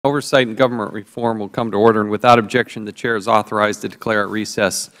Oversight and Government Reform will come to order, and without objection, the Chair is authorized to declare a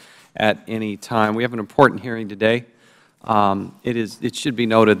recess at any time. We have an important hearing today. It should be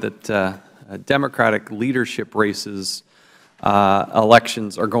noted that Democratic leadership races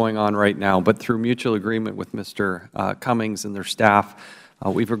elections are going on right now, but through mutual agreement with Mr. Cummings and their staff,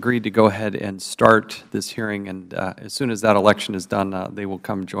 we've agreed to go ahead and start this hearing, and as soon as that election is done, they will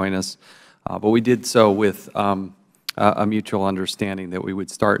come join us. But we did so with a mutual understanding that we would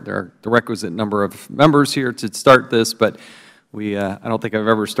start. There are the requisite number of members here to start this, but I don't think I've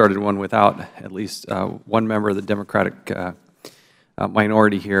ever started one without at least one member of the Democratic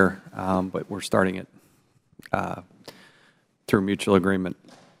minority here, but we're starting it through mutual agreement.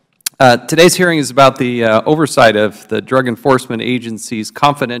 Today's hearing is about the oversight of the Drug Enforcement Agency's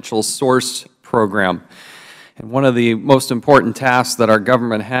confidential source program. And one of the most important tasks that our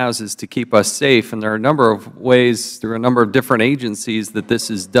government has is to keep us safe, and there are a number of ways through a number of different agencies that this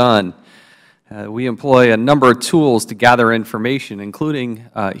is done. We employ a number of tools to gather information, including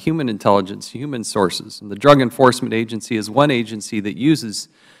human intelligence, human sources. And the Drug Enforcement Agency is one agency that uses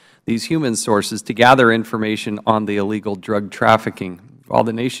these human sources to gather information on the illegal drug trafficking. While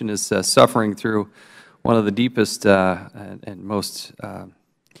the nation is suffering through one of the deepest and most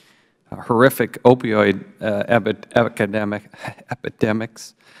horrific opioid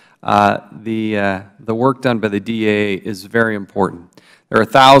epidemics, the work done by the DEA is very important. There are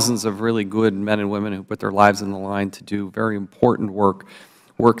thousands of really good men and women who put their lives on the line to do very important work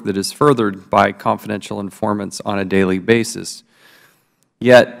that is furthered by confidential informants on a daily basis.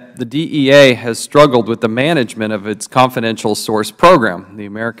 Yet the DEA has struggled with the management of its confidential source program. The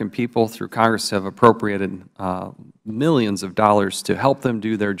American people, through Congress, have appropriated millions of dollars to help them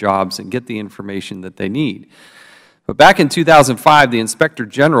do their jobs and get the information that they need. But back in 2005, the Inspector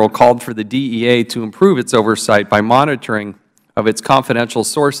General called for the DEA to improve its oversight by monitoring of its confidential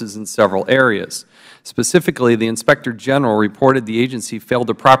sources in several areas. Specifically, the Inspector General reported the agency failed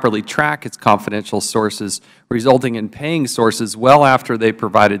to properly track its confidential sources, resulting in paying sources well after they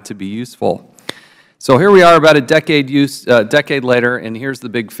provided to be useful. So here we are about a decade later, and here's the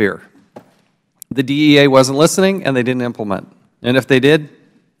big fear. The DEA wasn't listening, and they didn't implement. And if they did,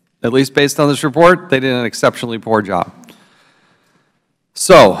 at least based on this report, they did an exceptionally poor job.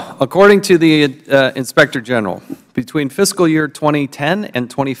 So, according to the Inspector General, between fiscal year 2010 and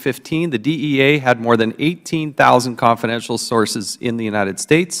 2015, the DEA had more than 18,000 confidential sources in the United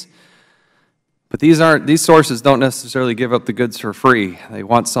States. But these sources don't necessarily give up the goods for free. They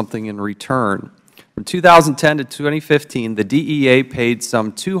want something in return. From 2010 to 2015, the DEA paid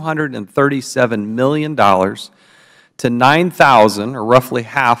some $237 million to 9,000, or roughly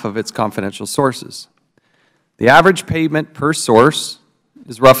half of its confidential sources. The average payment per source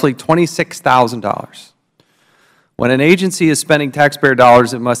is roughly $26,000. When an agency is spending taxpayer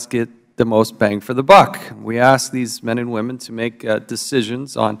dollars, it must get the most bang for the buck. We ask these men and women to make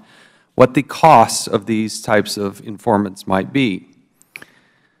decisions on what the costs of these types of informants might be.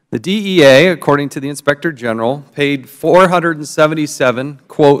 The DEA, according to the Inspector General, paid 477,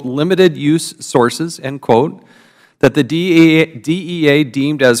 quote, limited use sources, end quote, that the DEA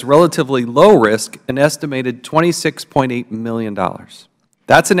deemed as relatively low risk, an estimated $26.8 million.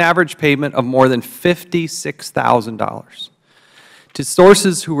 That's an average payment of more than $56,000 to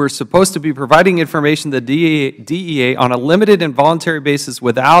sources who were supposed to be providing information to the DEA on a limited and voluntary basis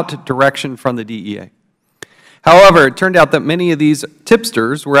without direction from the DEA. However, it turned out that many of these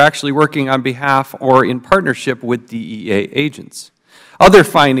tipsters were actually working on behalf or in partnership with DEA agents. Other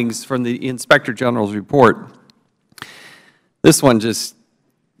findings from the Inspector General's report. This one just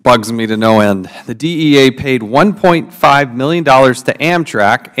bugs me to no end. The DEA paid $1.5 million to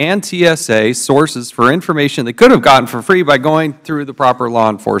Amtrak and TSA sources for information they could have gotten for free by going through the proper law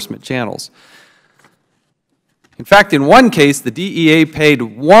enforcement channels. In fact, in one case, the DEA paid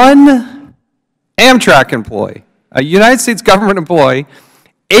one Amtrak employee, a United States government employee,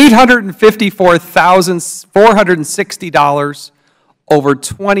 $854,460 over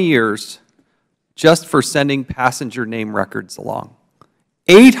 20 years just for sending passenger name records along.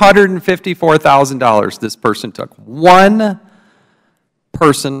 $854,000 this person took. One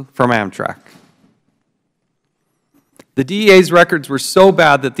person from Amtrak. The DEA's records were so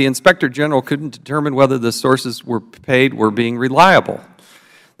bad that the Inspector General couldn't determine whether the sources were being reliable.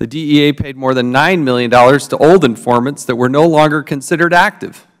 The DEA paid more than $9 million to old informants that were no longer considered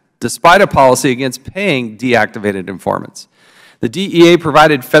active, despite a policy against paying deactivated informants. The DEA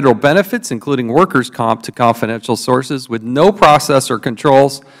provided federal benefits, including workers' comp, to confidential sources with no process or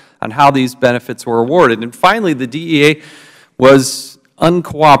controls on how these benefits were awarded. And finally, the DEA was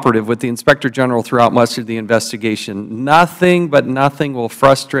uncooperative with the Inspector General throughout much of the investigation. Nothing but nothing will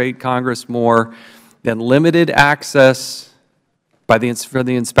frustrate Congress more than limited access for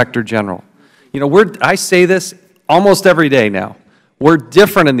the Inspector General. You know, I say this almost every day now. We're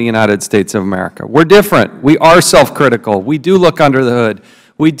different in the United States of America. We're different. We are self-critical. We do look under the hood.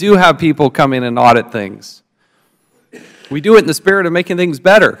 We do have people come in and audit things. We do it in the spirit of making things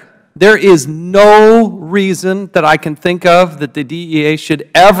better. There is no reason that I can think of that the DEA should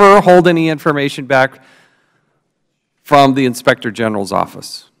ever hold any information back from the Inspector General's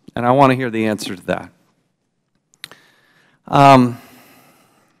office. And I want to hear the answer to that.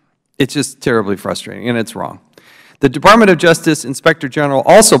 It's just terribly frustrating, and it's wrong. The Department of Justice Inspector General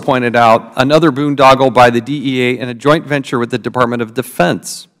also pointed out another boondoggle by the DEA in a joint venture with the Department of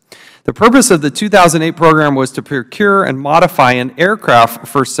Defense. The purpose of the 2008 program was to procure and modify an aircraft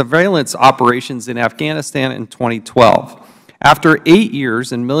for surveillance operations in Afghanistan in 2012. After 8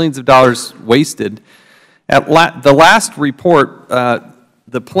 years and millions of dollars wasted, at the last report,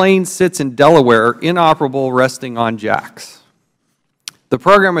 the plane sits in Delaware, inoperable, resting on jacks. The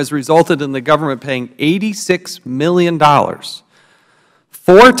program has resulted in the government paying $86 million, 4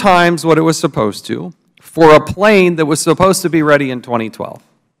 times what it was supposed to, for a plane that was supposed to be ready in 2012.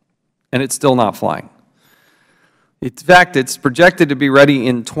 And it's still not flying. In fact, it's projected to be ready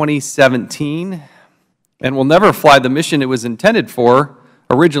in 2017 and will never fly the mission it was intended for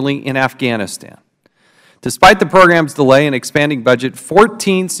originally in Afghanistan. Despite the program's delay and expanding budget,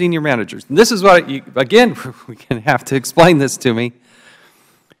 14 senior managers, and this is what, again, we're going to have to explain this to me.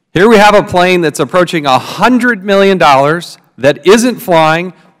 Here we have a plane that's approaching $100 million that isn't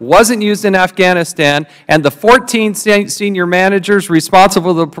flying, wasn't used in Afghanistan, and the 14 senior managers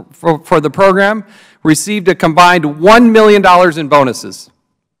responsible for the program received a combined $1 million in bonuses.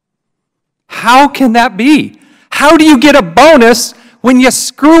 How can that be? How do you get a bonus when you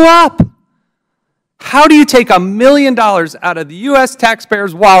screw up? How do you take $1 million out of the U.S.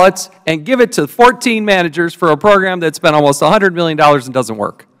 taxpayers' wallets and give it to 14 managers for a program that spent almost $100 million and doesn't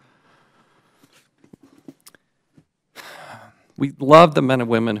work? We love the men and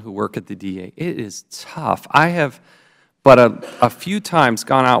women who work at the DEA. It is tough. I have but a few times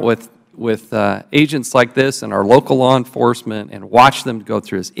gone out with agents like this and our local law enforcement and watched them go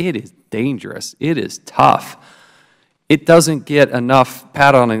through this. It is dangerous. It is tough. It doesn't get enough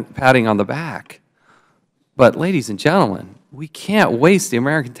patting on the back. But ladies and gentlemen, we can't waste the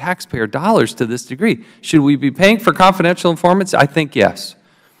American taxpayer dollars to this degree. Should we be paying for confidential informants? I think yes.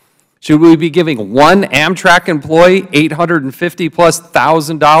 Should we be giving one Amtrak employee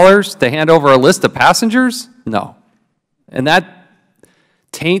 $850,000+ to hand over a list of passengers? No. And that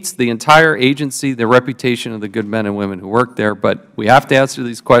taints the entire agency, the reputation of the good men and women who work there. But we have to answer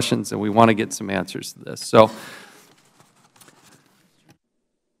these questions, and we want to get some answers to this. So,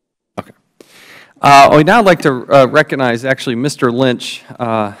 okay. I'd now like to recognize, actually, Mr. Lynch,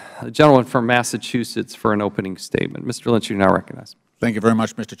 a gentleman from Massachusetts, for an opening statement. Mr. Lynch, you're now recognized. Thank you very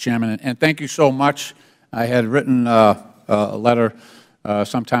much, Mr. Chairman, and thank you so much. I had written a letter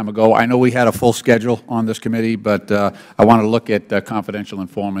some time ago. I know we had a full schedule on this committee, but I want to look at confidential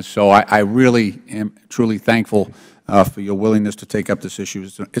informants. So I really am truly thankful for your willingness to take up this issue.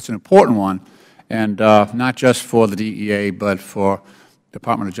 It's an important one, and not just for the DEA, but for the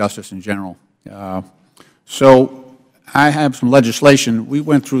Department of Justice in general. So I have some legislation. We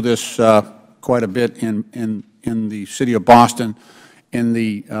went through this quite a bit in the city of Boston, in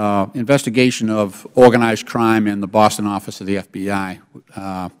the investigation of organized crime in the Boston office of the FBI.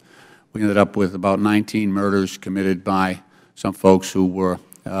 We ended up with about 19 murders committed by some folks who were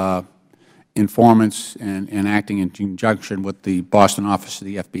informants and acting in conjunction with the Boston office of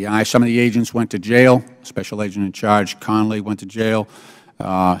the FBI. Some of the agents went to jail. Special agent in charge, Conley, went to jail,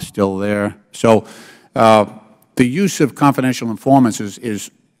 still there. So the use of confidential informants is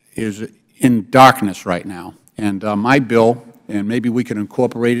in darkness right now. And my bill, and maybe we can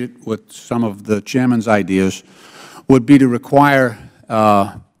incorporate it with some of the Chairman's ideas, would be to require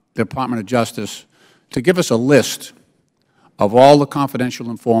the Department of Justice to give us a list of all the confidential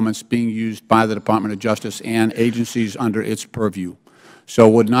informants being used by the Department of Justice and agencies under its purview. So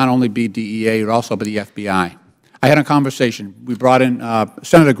it would not only be DEA, it would also be the FBI. I had a conversation. We brought in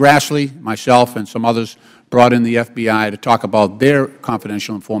Senator Grassley, myself, and some others brought in the FBI to talk about their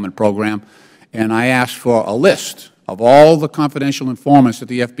confidential informant program, and I asked for a list of all the confidential informants that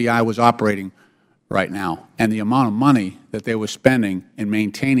the FBI was operating right now and the amount of money that they were spending in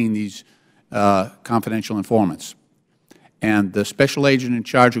maintaining these confidential informants. And the special agent in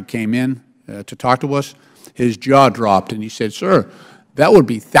charge who came in to talk to us, his jaw dropped, and he said, "Sir, that would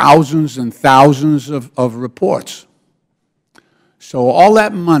be thousands and thousands of reports." So all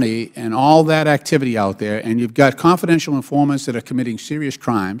that money and all that activity out there, and you've got confidential informants that are committing serious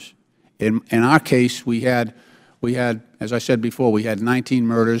crimes. In our case, we had, as I said before, we had 19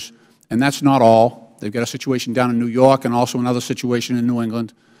 murders, and that's not all. They've got a situation down in New York and also another situation in New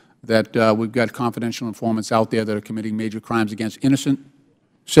England that we've got confidential informants out there that are committing major crimes against innocent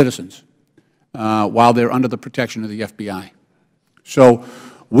citizens while they're under the protection of the FBI. So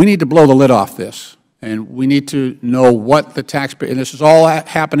we need to blow the lid off this, and we need to know what the taxpayer, and this is all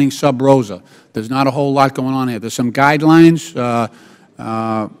happening sub rosa. There's not a whole lot going on here. There's some guidelines.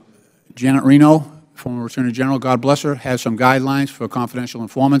 Janet Reno, former Attorney General, God bless her, has some guidelines for confidential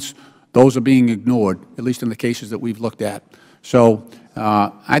informants. Those are being ignored, at least in the cases that we've looked at. So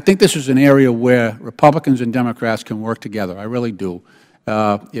I think this is an area where Republicans and Democrats can work together. I really do.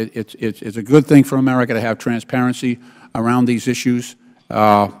 It's a good thing for America to have transparency around these issues,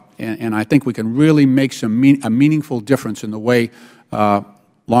 and I think we can really make a meaningful difference in the way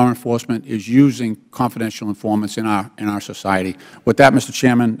law enforcement is using confidential informants in our society. With that, Mr.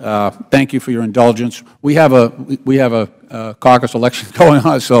 Chairman, thank you for your indulgence. We have a caucus election going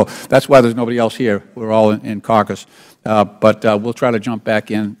on, so that's why there's nobody else here. We're all in caucus, but we'll try to jump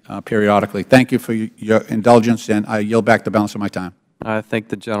back in periodically. Thank you for your indulgence, and I yield back the balance of my time. I thank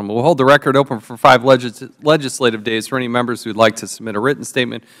the gentleman. We'll hold the record open for 5 legislative days for any members who would like to submit a written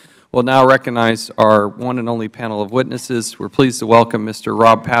statement. We'll now recognize our one and only panel of witnesses. We're pleased to welcome Mr.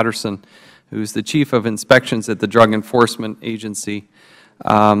 Rob Patterson, who is the Chief of Inspections at the Drug Enforcement Agency.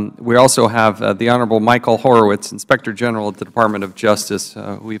 We also have the Honorable Michael Horowitz, Inspector General at the Department of Justice.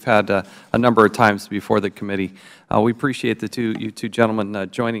 We've had a number of times before the committee. We appreciate you two gentlemen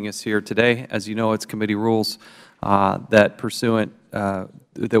joining us here today. As you know, it's committee rules that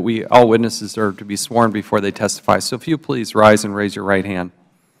all witnesses are to be sworn before they testify. So if you please rise and raise your right hand.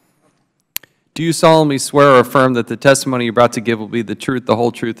 Do you solemnly swear or affirm that the testimony you're about to give will be the truth, the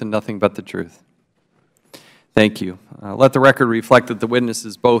whole truth, and nothing but the truth? Thank you. Let the record reflect that the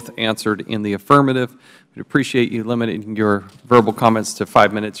witnesses both answered in the affirmative. We'd appreciate you limiting your verbal comments to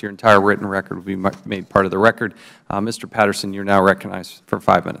 5 minutes. Your entire written record will be made part of the record. Mr. Patterson, you're now recognized for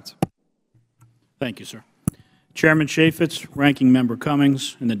 5 minutes. Thank you, sir. Chairman Chaffetz, Ranking Member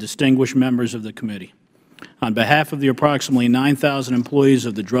Cummings, and the distinguished members of the committee. On behalf of the approximately 9,000 employees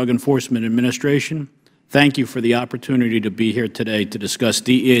of the Drug Enforcement Administration, thank you for the opportunity to be here today to discuss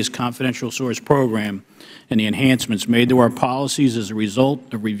DEA's confidential source program and the enhancements made to our policies as a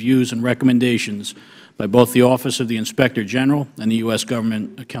result of reviews and recommendations by both the Office of the Inspector General and the U.S.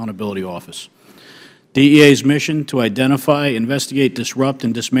 Government Accountability Office. DEA's mission to identify, investigate, disrupt,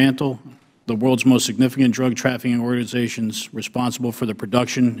 and dismantle the world's most significant drug trafficking organizations responsible for the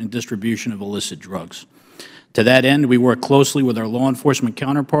production and distribution of illicit drugs. To that end, we work closely with our law enforcement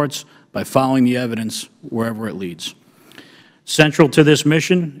counterparts by following the evidence wherever it leads. Central to this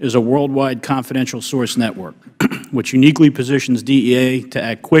mission is a worldwide confidential source network, which uniquely positions DEA to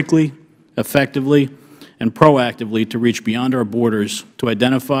act quickly, effectively, and proactively to reach beyond our borders to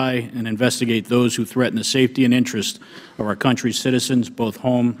identify and investigate those who threaten the safety and interest of our country's citizens, both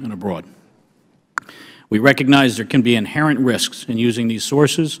home and abroad. We recognize there can be inherent risks in using these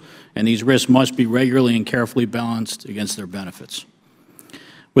sources, and these risks must be regularly and carefully balanced against their benefits.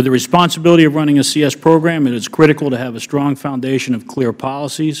 With the responsibility of running a CS program, it is critical to have a strong foundation of clear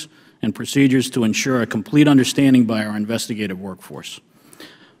policies and procedures to ensure a complete understanding by our investigative workforce.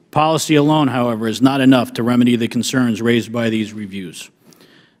 Policy alone, however, is not enough to remedy the concerns raised by these reviews.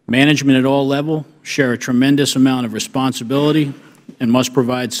 Management at all levels share a tremendous amount of responsibility and must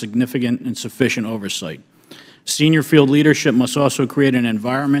provide significant and sufficient oversight. Senior field leadership must also create an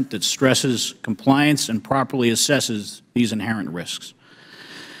environment that stresses compliance and properly assesses these inherent risks.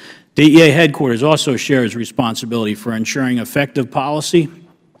 DEA headquarters also shares responsibility for ensuring effective policy,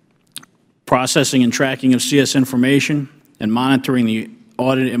 processing and tracking of CS information, and monitoring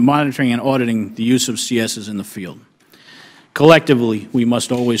and auditing the use of CSs in the field. Collectively, we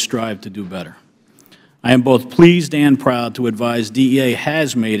must always strive to do better. I am both pleased and proud to advise DEA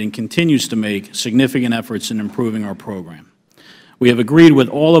has made and continues to make significant efforts in improving our program. We have agreed with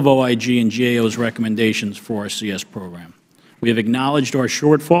all of OIG and GAO's recommendations for our CS program. We have acknowledged our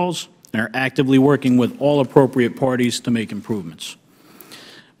shortfalls and are actively working with all appropriate parties to make improvements.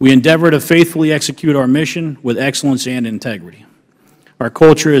 We endeavor to faithfully execute our mission with excellence and integrity. Our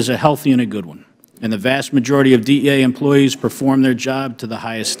culture is a healthy and a good one, and the vast majority of DEA employees perform their job to the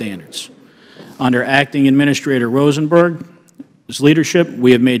highest standards. Under Acting Administrator Rosenberg's leadership,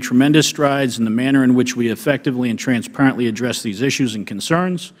 we have made tremendous strides in the manner in which we effectively and transparently address these issues and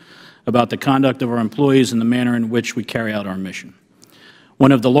concerns about the conduct of our employees and the manner in which we carry out our mission.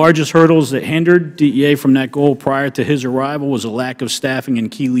 One of the largest hurdles that hindered DEA from that goal prior to his arrival was a lack of staffing in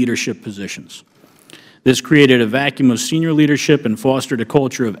key leadership positions. This created a vacuum of senior leadership and fostered a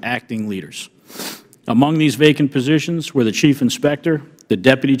culture of acting leaders. Among these vacant positions were the Chief Inspector, the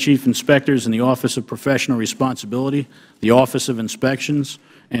Deputy Chief Inspectors in the Office of Professional Responsibility, the Office of Inspections,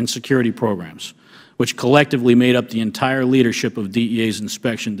 and Security Programs, which collectively made up the entire leadership of DEA's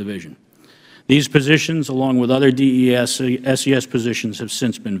Inspection Division. These positions, along with other DEA SES positions, have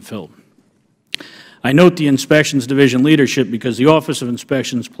since been filled. I note the Inspections Division leadership because the Office of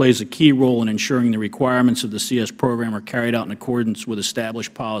Inspections plays a key role in ensuring the requirements of the CS program are carried out in accordance with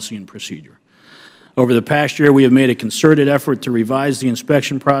established policy and procedure. Over the past year, we have made a concerted effort to revise the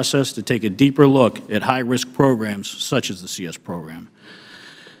inspection process to take a deeper look at high-risk programs such as the CS program.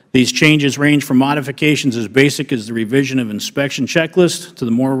 These changes range from modifications as basic as the revision of inspection checklists to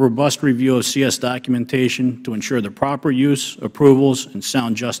the more robust review of CS documentation to ensure the proper use, approvals, and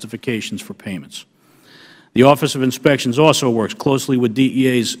sound justifications for payments. The Office of Inspections also works closely with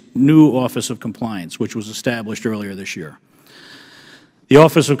DEA's new Office of Compliance, which was established earlier this year. The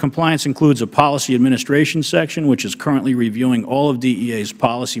Office of Compliance includes a policy administration section, which is currently reviewing all of DEA's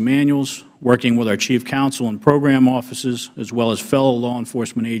policy manuals, working with our Chief Counsel and program offices, as well as fellow law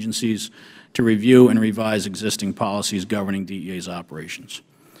enforcement agencies to review and revise existing policies governing DEA's operations.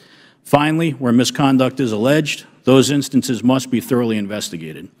 Finally, where misconduct is alleged, those instances must be thoroughly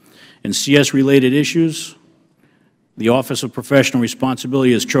investigated. In CS-related issues, the Office of Professional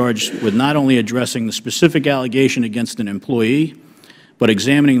Responsibility is charged with not only addressing the specific allegation against an employee, but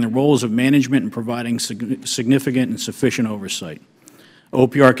examining the roles of management and providing significant and sufficient oversight.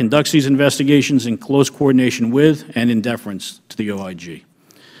 OPR conducts these investigations in close coordination with and in deference to the OIG.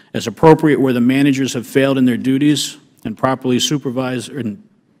 As appropriate where the managers have failed in their duties and properly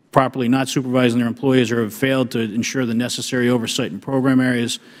not supervising their employees or have failed to ensure the necessary oversight in program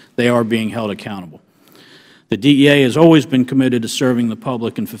areas, they are being held accountable. The DEA has always been committed to serving the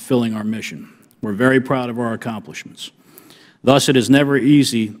public and fulfilling our mission. We're very proud of our accomplishments. Thus, it is never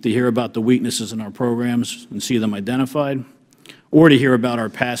easy to hear about the weaknesses in our programs and see them identified, or to hear about our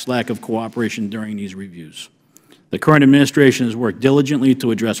past lack of cooperation during these reviews. The current administration has worked diligently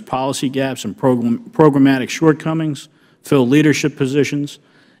to address policy gaps and programmatic shortcomings, fill leadership positions,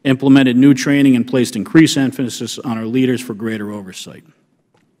 implemented new training, and placed increased emphasis on our leaders for greater oversight.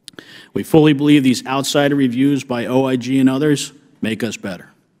 We fully believe these outsider reviews by OIG and others make us better.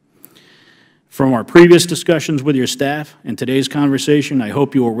 From our previous discussions with your staff and today's conversation, I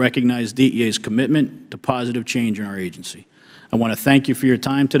hope you will recognize DEA's commitment to positive change in our agency. I want to thank you for your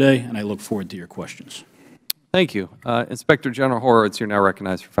time today, and I look forward to your questions. Thank you. Inspector General Horowitz, you're now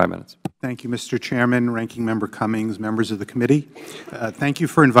recognized for 5 minutes. Thank you, Mr. Chairman, Ranking Member Cummings, members of the committee. Thank you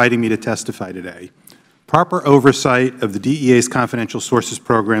for inviting me to testify today. Proper oversight of the DEA's confidential sources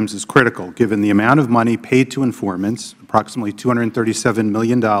programs is critical, given the amount of money paid to informants, approximately $237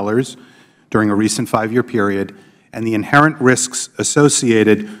 million during a recent 5-year period, and the inherent risks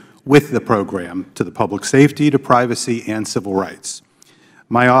associated with the program to the public safety, to privacy, and civil rights.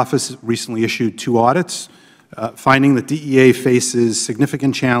 My office recently issued 2 audits, finding that DEA faces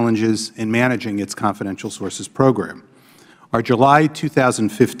significant challenges in managing its confidential sources program. Our July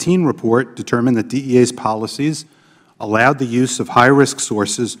 2015 report determined that DEA's policies allowed the use of high-risk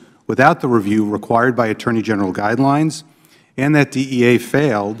sources without the review required by Attorney General guidelines, and that DEA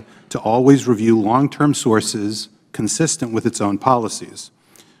failed to always review long-term sources consistent with its own policies.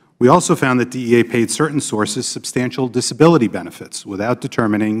 We also found that DEA paid certain sources substantial disability benefits without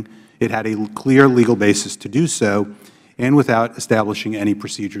determining it had a clear legal basis to do so and without establishing any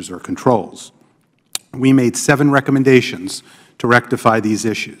procedures or controls. We made 7 recommendations to rectify these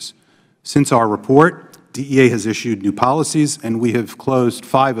issues. Since our report, DEA has issued new policies, and we have closed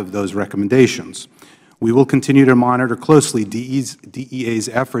 5 of those recommendations. We will continue to monitor closely DEA's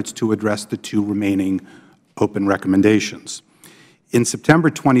efforts to address the 2 remaining open recommendations. In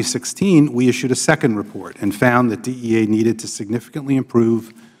September 2016, we issued a second report and found that DEA needed to significantly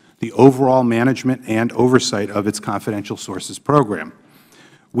improve the overall management and oversight of its confidential sources program.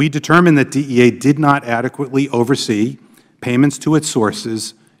 We determined that DEA did not adequately oversee payments to its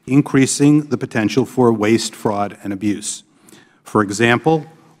sources, increasing the potential for waste, fraud, and abuse. For example,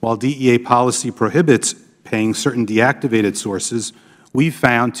 while DEA policy prohibits paying certain deactivated sources, we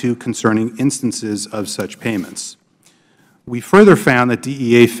found 2 concerning instances of such payments. We further found that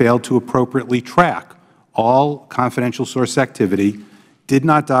DEA failed to appropriately track all confidential source activity, did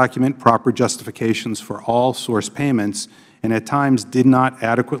not document proper justifications for all source payments, and at times did not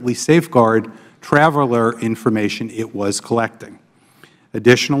adequately safeguard traveler information it was collecting.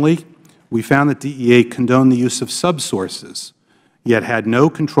 Additionally, we found that DEA condoned the use of subsources, yet had no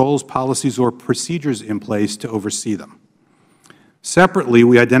controls, policies, or procedures in place to oversee them. Separately,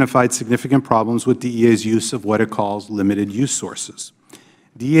 we identified significant problems with DEA's use of what it calls limited use sources.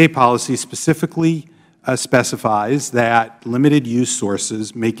 DEA policy specifically specifies that limited use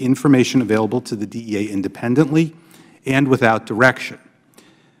sources make information available to the DEA independently and without direction.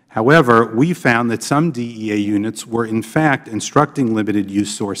 However, we found that some DEA units were in fact instructing limited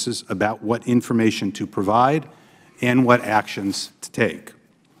use sources about what information to provide and what actions to take.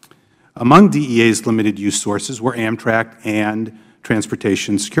 Among DEA's limited use sources were Amtrak and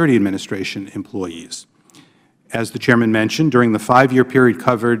Transportation Security Administration employees. As the Chairman mentioned, during the 5-year period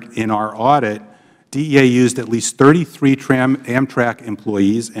covered in our audit, DEA used at least 33 Amtrak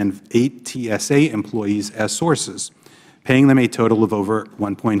employees and 8 TSA employees as sources, paying them a total of over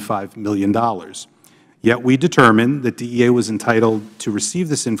 $1.5 million. Yet we determined that DEA was entitled to receive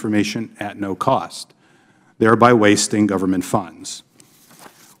this information at no cost, thereby wasting government funds.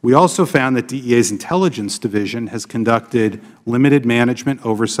 We also found that DEA's Intelligence Division has conducted limited management,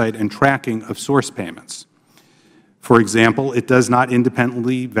 oversight, and tracking of source payments. For example, it does not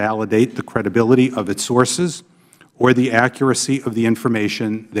independently validate the credibility of its sources or the accuracy of the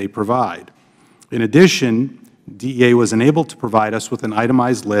information they provide. In addition, DEA was unable to provide us with an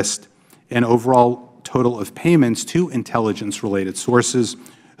itemized list and overall total of payments to intelligence-related sources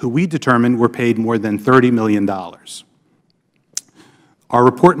who we determined were paid more than $30 million. Our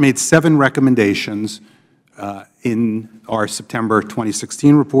report made 7 recommendations in our September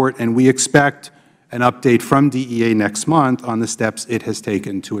 2016 report, and we expect an update from DEA next month on the steps it has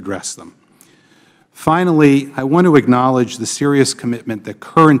taken to address them. Finally, I want to acknowledge the serious commitment that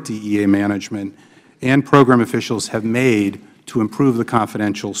current DEA management and program officials have made to improve the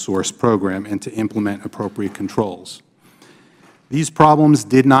confidential source program and to implement appropriate controls. These problems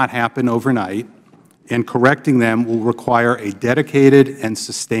did not happen overnight, and correcting them will require a dedicated and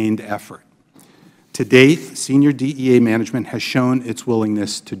sustained effort. To date, senior DEA management has shown its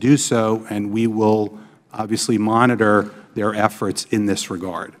willingness to do so, and we will obviously monitor their efforts in this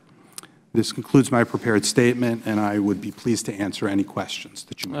regard. This concludes my prepared statement, and I would be pleased to answer any questions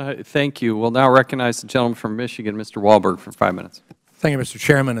that you may have. Thank you. We'll now recognize the gentleman from Michigan, Mr. Walberg, for 5 minutes. Thank you, Mr.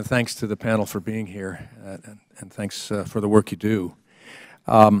 Chairman, and thanks to the panel for being here, and thanks for the work you do.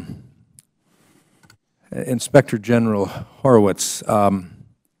 Inspector General Horowitz,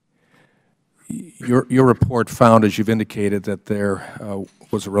 your report found, as you've indicated, that there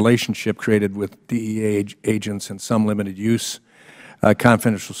was a relationship created with DEA agents and some limited use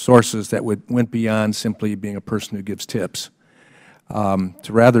confidential sources that went beyond simply being a person who gives tips, to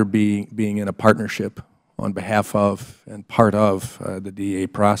rather being in a partnership on behalf of and part of the DEA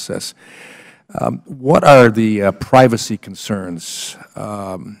process. What are the privacy concerns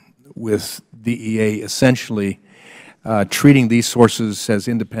with DEA essentially treating these sources as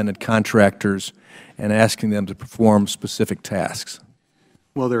independent contractors and asking them to perform specific tasks?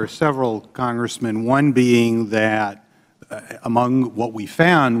 Well, there are several, Congressman, one being that among what we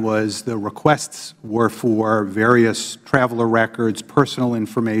found was the requests were for various traveler records, personal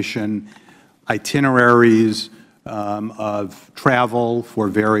information, itineraries of travel for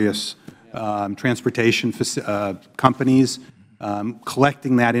various transportation companies,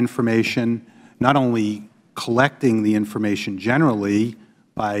 collecting that information, not only collecting the information generally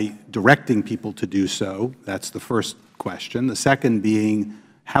by directing people to do so. That's the first question. The second being,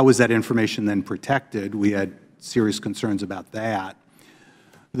 how is that information then protected? We had serious concerns about that.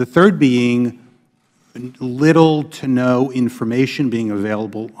 The third being little to no information being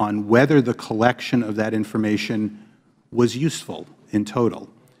available on whether the collection of that information was useful in total.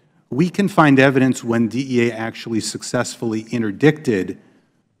 We can find evidence when DEA actually successfully interdicted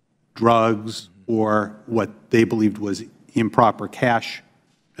drugs or what they believed was improper cash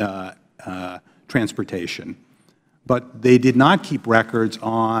transportation. But they did not keep records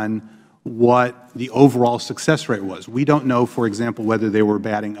on what the overall success rate was. We don't know, for example, whether they were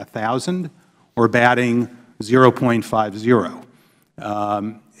batting 1,000 or batting 0.50.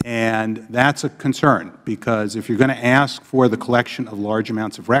 And that's a concern, because if you're going to ask for the collection of large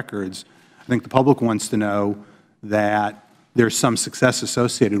amounts of records, I think the public wants to know that there's some success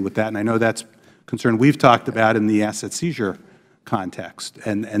associated with that. And I know that's a concern we've talked about in the asset seizure context.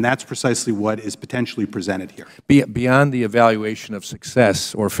 And that's precisely what is potentially presented here. Beyond the evaluation of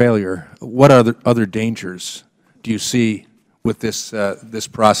success or failure, what other dangers do you see with this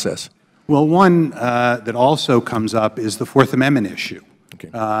process? Well, one that also comes up is the Fourth Amendment issue. Okay.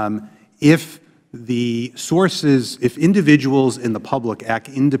 If the sources, if individuals in the public act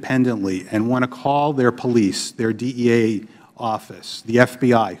independently and want to call their police, their DEA office, the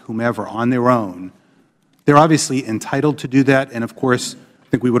FBI, whomever, on their own, They're obviously entitled to do that, and of course, I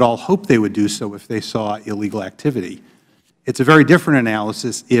think we would all hope they would do so if they saw illegal activity. It's a very different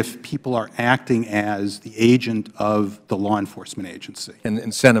analysis if people are acting as the agent of the law enforcement agency. And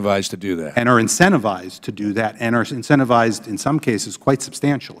incentivized to do that. And are incentivized to do that, and are incentivized in some cases quite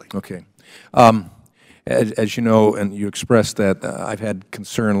substantially. Okay. As you know, and you expressed that, I've had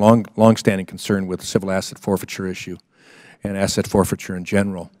concern, long-standing concern with the civil asset forfeiture issue and asset forfeiture in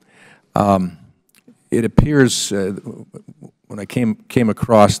general. It appears, when I came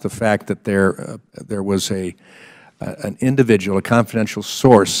across the fact that there was an individual, a confidential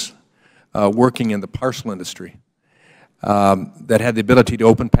source, working in the parcel industry that had the ability to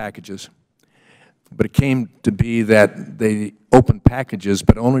open packages. But it came to be that they opened packages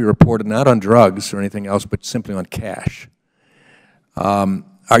but only reported not on drugs or anything else, but simply on cash.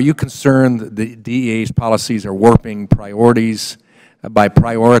 Are you concerned that the DEA's policies are warping priorities by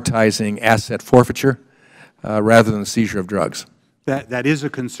prioritizing asset forfeiture rather than the seizure of drugs? That is a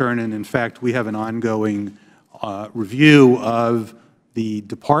concern, and in fact, we have an ongoing review of the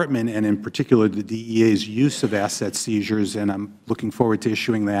Department and in particular the DEA's use of asset seizures, and I'm looking forward to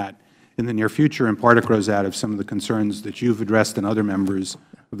issuing that in the near future, in part it grows out of some of the concerns that you've addressed and other members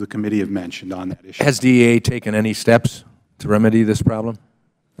of the committee have mentioned on that issue. Has DEA taken any steps to remedy this problem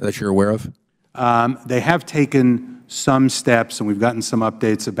that you're aware of? They have taken some steps, and we've gotten some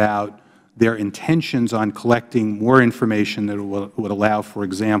updates about their intentions on collecting more information that would allow, for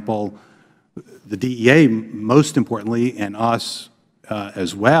example, the DEA, most importantly, and us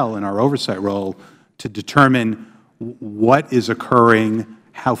as well in our oversight role, to determine what is occurring,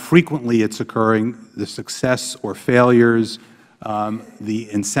 how frequently it's occurring, the success or failures, the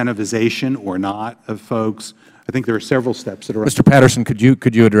incentivization or not of folks. I think there are several steps that are. Mr. Patterson, could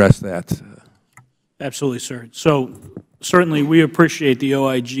you address that? Absolutely, sir. So certainly we appreciate the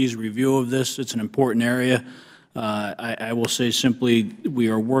OIG's review of this. It's an important area. I will say simply we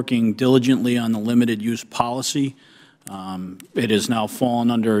are working diligently on the limited use policy. It has now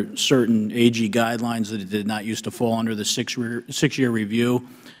fallen under certain AG guidelines that it did not used to fall under the six-year review.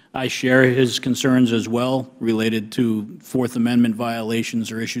 I share his concerns as well related to Fourth Amendment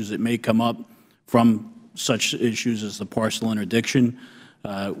violations or issues that may come up from such issues as the parcel interdiction.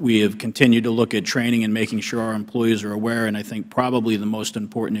 We have continued to look at training and making sure our employees are aware, and I think probably the most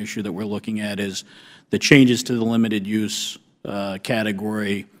important issue that we're looking at is the changes to the limited use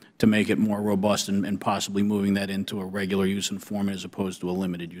category to make it more robust and possibly moving that into a regular use informant as opposed to a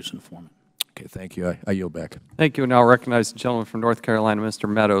limited use informant. Okay, thank you. I yield back. Thank you. Now recognize the gentleman from North Carolina, Mr.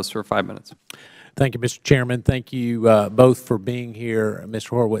 Meadows, for 5 minutes. Thank you, Mr. Chairman. Thank you both for being here. Mr.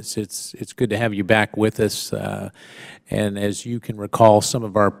 Horowitz, it's good to have you back with us. And as you can recall, some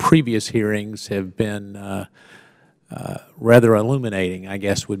of our previous hearings have been rather illuminating, I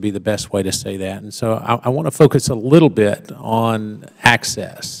guess would be the best way to say that. And so I want to focus a little bit on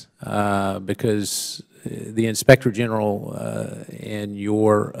access because the Inspector General and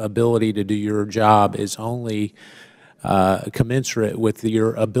your ability to do your job is only commensurate with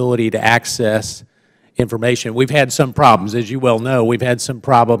your ability to access information. We've had some problems, as you well know. We've had some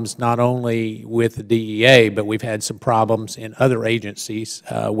problems not only with the DEA, but we've had some problems in other agencies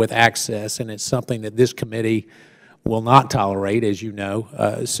with access, and it's something that this committee will not tolerate, as you know.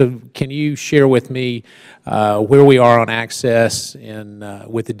 So can you share with me where we are on access and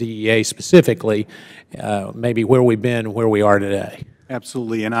with the DEA specifically, maybe where we've been and where we are today?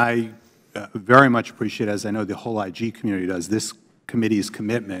 Absolutely, and I very much appreciate, as I know the whole IG community does, this committee's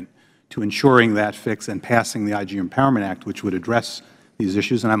commitment to ensuring that fix and passing the IG Empowerment Act, which would address these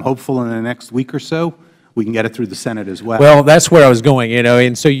issues. And I'm hopeful in the next week or so we can get it through the Senate as well. Well, that's where I was going, you know,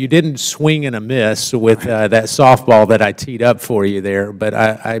 and so you didn't swing and a miss with that softball that I teed up for you there. But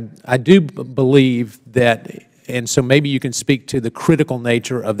I do believe that, and so maybe you can speak to the critical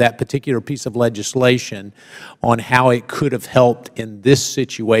nature of that particular piece of legislation on how it could have helped in this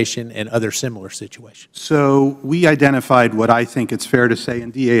situation and other similar situations. So we identified what I think it's fair to say,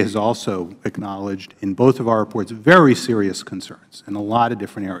 and DEA has also acknowledged in both of our reports, very serious concerns in a lot of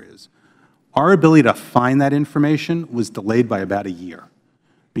different areas. Our ability to find that information was delayed by about a year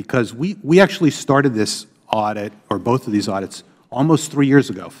because we actually started this audit, or both of these audits, almost 3 years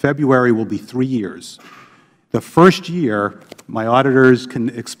ago. February will be 3 years. The first year, my auditors can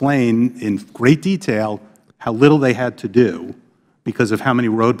explain in great detail how little they had to do because of how many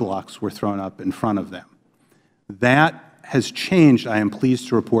roadblocks were thrown up in front of them. That has changed, I am pleased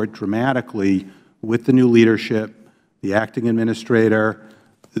to report, dramatically with the new leadership, the acting administrator,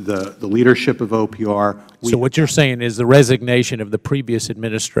 the leadership of OPR. So what you're saying is the resignation of the previous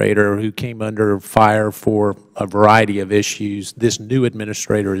administrator who came under fire for a variety of issues, this new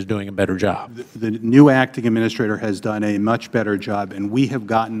administrator is doing a better job? The new acting administrator has done a much better job, and we have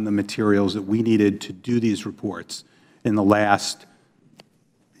gotten the materials that we needed to do these reports in the last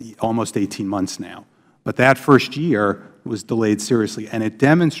almost 18 months now. But that first year was delayed seriously, and it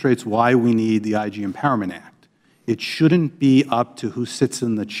demonstrates why we need the IG Empowerment Act. It shouldn't be up to who sits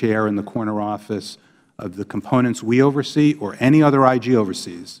in the chair in the corner office of the components we oversee or any other IG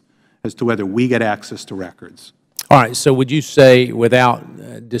oversees as to whether we get access to records. All right. So would you say,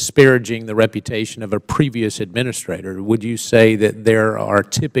 without disparaging the reputation of a previous administrator, would you say that there are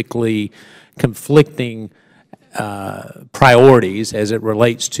typically conflicting priorities as it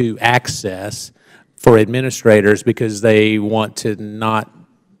relates to access for administrators because they want to not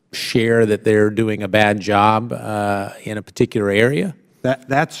share that they're doing a bad job in a particular area?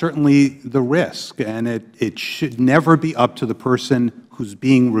 That's certainly the risk, and it should never be up to the person who's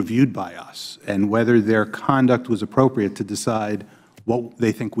being reviewed by us and whether their conduct was appropriate to decide what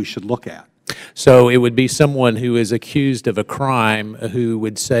they think we should look at. So it would be someone who is accused of a crime who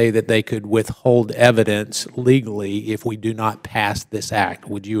would say that they could withhold evidence legally if we do not pass this act.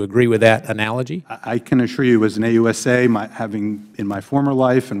 Would you agree with that analogy? I can assure you, as an AUSA, having in my former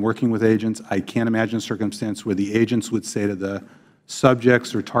life and working with agents, I can't imagine a circumstance where the agents would say to the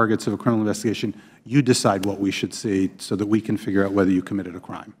subjects or targets of a criminal investigation, you decide what we should see so that we can figure out whether you committed a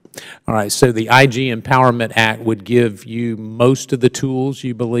crime. All right. So the IG Empowerment Act would give you most of the tools,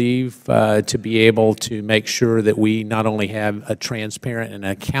 you believe, to be able to make sure that we not only have a transparent and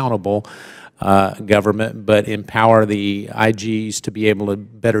accountable government, but empower the IGs to be able to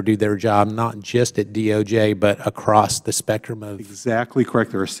better do their job, not just at DOJ, but across the spectrum of... Exactly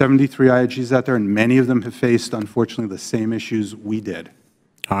correct. There are 73 IGs out there, and many of them have faced, unfortunately, the same issues we did.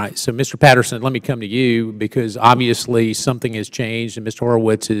 All right. So, Mr. Patterson, let me come to you because obviously something has changed, and Mr.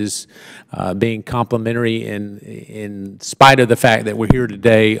 Horowitz is being complimentary in spite of the fact that we're here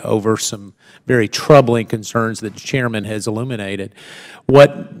today over some very troubling concerns that the Chairman has illuminated.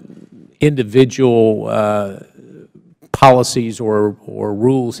 What individual policies or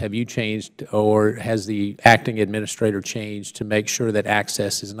rules have you changed, or has the acting administrator changed to make sure that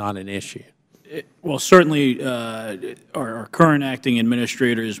access is not an issue? Well, certainly our current acting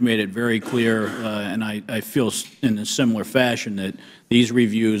administrator has made it very clear, and I feel in a similar fashion, that these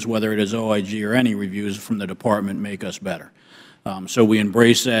reviews, whether it is OIG or any reviews from the Department, make us better. So we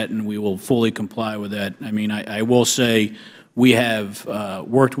embrace that, and we will fully comply with that. I mean, I will say we have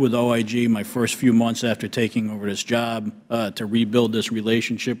worked with OIG my first few months after taking over this job to rebuild this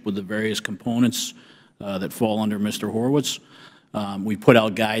relationship with the various components that fall under Mr. Horowitz. We put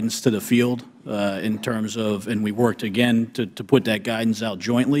out guidance to the field in terms of, and we worked again to put that guidance out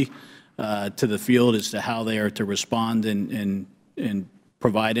jointly to the field as to how they are to respond and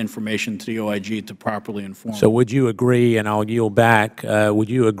provide information to the OIG to properly inform. So would you agree, and I'll yield back, would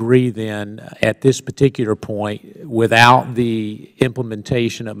you agree then at this particular point, without the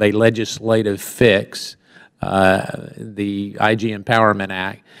implementation of a legislative fix, the IG Empowerment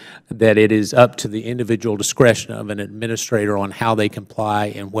Act, that it is up to the individual discretion of an administrator on how they comply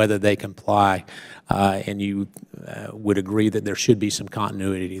and whether they comply, and you would agree that there should be some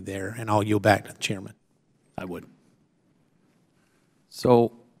continuity there? And I'll yield back to the Chairman. I would.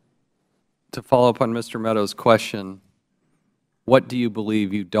 So, to follow up on Mr. Meadows' question, what do you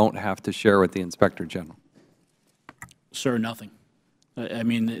believe you don't have to share with the Inspector General? Sir, nothing. I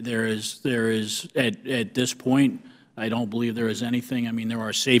mean, there is at this point, I don't believe there is anything. I mean, there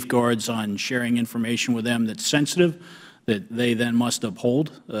are safeguards on sharing information with them that's sensitive that they then must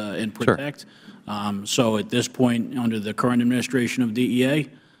uphold and protect. Sure. So at this point, under the current administration of DEA,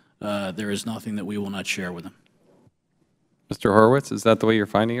 there is nothing that we will not share with them. Mr. Horowitz, is that the way you're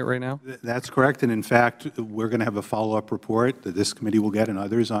finding it right now? That's correct. And in fact, we're going to have a follow-up report that this committee will get and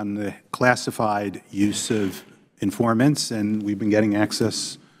others on the classified use of informants, and we've been getting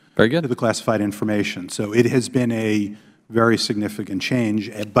access Very good. to the classified information. So it has been a very significant change,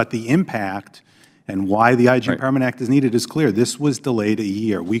 but the impact and why the IG Empowerment Act is needed is clear. This was delayed a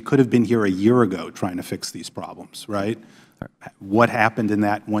year. We could have been here a year ago trying to fix these problems, right? What happened in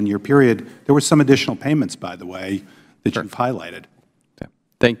that one-year period? There were some additional payments, by the way, that you've highlighted. Okay.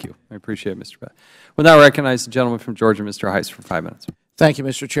 Thank you. I appreciate it, Mr. Beth. We'll now recognize the gentleman from Georgia, Mr. Heiss, for 5 minutes. Thank you,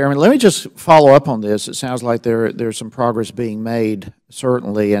 Mr. Chairman. Let me just follow up on this. It sounds like there's some progress being made,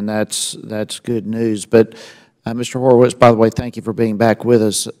 certainly, and that's good news. But, Mr. Horowitz, by the way, thank you for being back with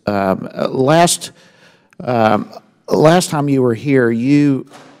us. Last time you were here, you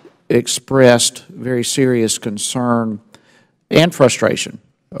expressed very serious concern and frustration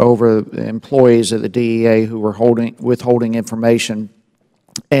over employees at the DEA who were withholding information.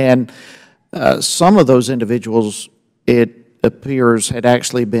 And some of those individuals, it appears, had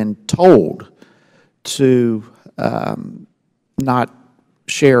actually been told to not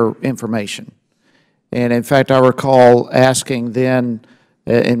share information. And in fact, I recall asking then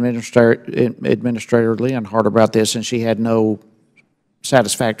Administrator Leonhardt about this, and she had no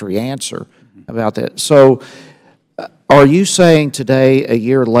satisfactory answer about that. So are you saying today, a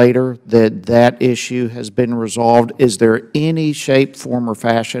year later, that that issue has been resolved? Is there any shape, form, or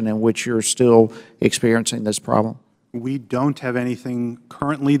fashion in which you're still experiencing this problem? We don't have anything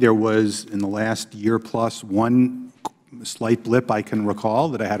currently. There was, in the last year plus, one slight blip I can recall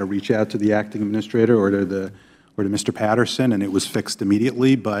that I had to reach out to the acting administrator or to Mr. Patterson, and it was fixed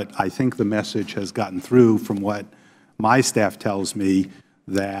immediately. But I think the message has gotten through from what my staff tells me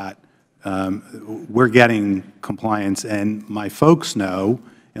that we're getting compliance. And my folks know,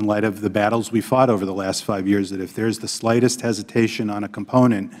 in light of the battles we fought over the last 5 years, that if there's the slightest hesitation on a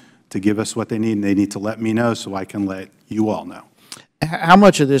component to give us what they need to let me know so I can let you all know. How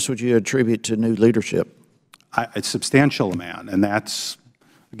much of this would you attribute to new leadership? A substantial amount, and that's,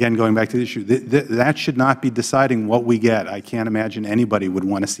 again, going back to the issue, that should not be deciding what we get. I can't imagine anybody would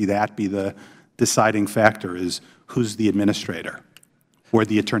want to see that be the deciding factor, is who's the administrator, or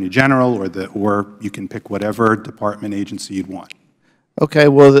the Attorney General, or you can pick whatever department agency you'd want. Okay,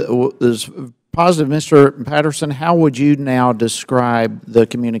 well, there's positive. Mr. Patterson, how would you now describe the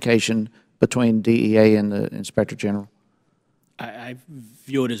communication between DEA and the Inspector General? I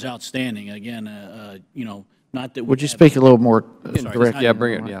view it as outstanding. Again, you know, not that. Would you speak a little more direct? Yeah,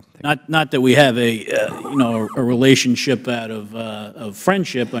 bring it. Yeah. Not that we have a you know, a relationship out of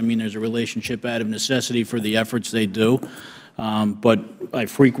friendship. I mean, there's a relationship out of necessity for the efforts they do. But I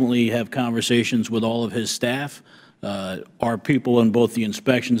frequently have conversations with all of his staff. Our people in both the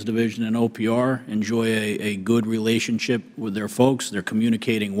Inspections Division and OPR enjoy a good relationship with their folks. They're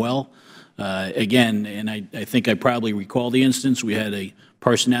communicating well. Again, and I think I probably recall the instance, we had a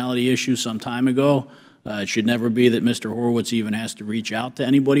personality issue some time ago. It should never be that Mr. Horowitz even has to reach out to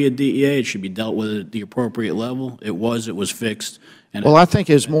anybody at DEA. It should be dealt with at the appropriate level. It was fixed. And well, I think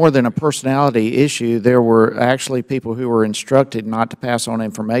it's more than a personality issue. There were actually people who were instructed not to pass on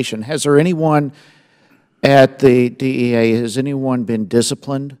information. Has there anyone at the DEA, has anyone been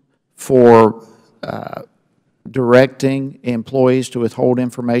disciplined for directing employees to withhold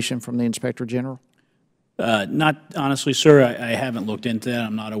information from the Inspector General? Not honestly, sir. I haven't looked into that.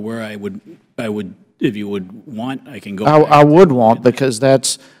 I'm not aware. I would, if you would want, I can go. I would want, because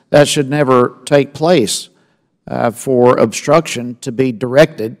that should never take place, for obstruction to be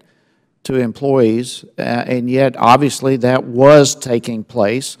directed to employees, and yet obviously that was taking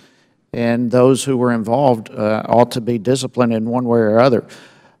place, and those who were involved ought to be disciplined in one way or other.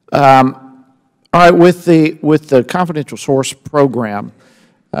 All right, with the confidential source program,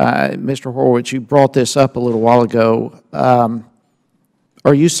 Mr. Horowitz, you brought this up a little while ago.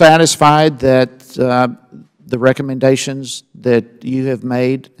 Are you satisfied that the recommendations that you have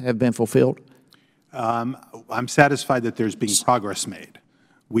made have been fulfilled? I'm satisfied that there's being progress made.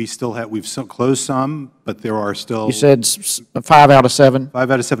 We've closed some, but there are still. You said 5 out of 7?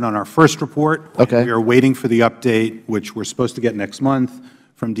 5 out of 7 on our first report. Okay. We are waiting for the update, which we're supposed to get next month,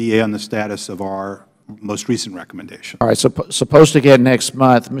 from DEA on the status of our most recent recommendation. All right, so supposed to get next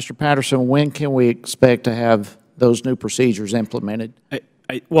month. Mr. Patterson, when can we expect to have those new procedures implemented?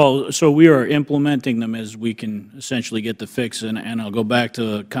 Well, so we are implementing them as we can essentially get the fix, and I'll go back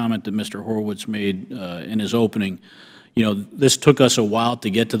to a comment that Mr. Horowitz made in his opening. You know, this took us a while to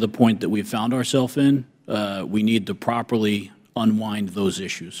get to the point that we found ourselves in. We need to properly unwind those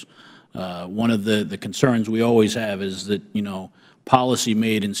issues. One of the concerns we always have is that, you know, policy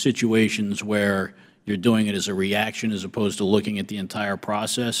made in situations where you're doing it as a reaction as opposed to looking at the entire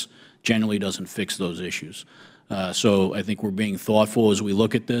process generally doesn't fix those issues. So I think we're being thoughtful as we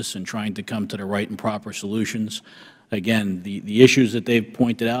look at this and trying to come to the right and proper solutions. Again, the issues that they've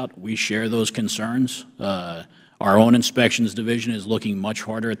pointed out, we share those concerns. Our own Inspections Division is looking much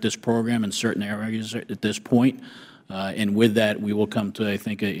harder at this program in certain areas at this point. And with that, we will come to, I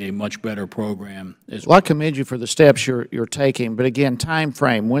think, a much better program. Well, I commend you for the steps you're taking. But again, time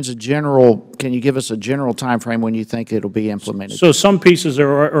frame. When's a general? Can you give us a general time frame when you think it'll be implemented? So some pieces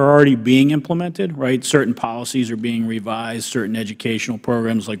are already being implemented, right? Certain policies are being revised. Certain educational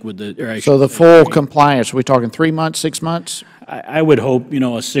programs, like with the. So the full compliance. Are we talking 3 months, 6 months? I would hope, a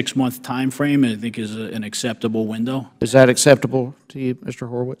 6-month time frame, I think, is an acceptable window. Is that acceptable to you, Mr.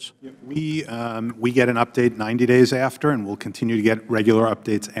 Horowitz? We get an update 90 days after, and we'll continue to get regular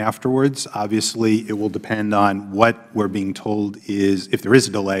updates afterwards. Obviously, it will depend on what we're being told is, if there is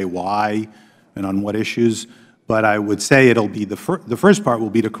a delay, why, and on what issues. But I would say it'll be the first part will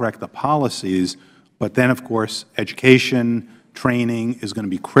be to correct the policies, but then, of course, education, training is going to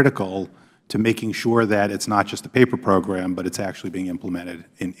be critical to making sure that it's not just a paper program, but it's actually being implemented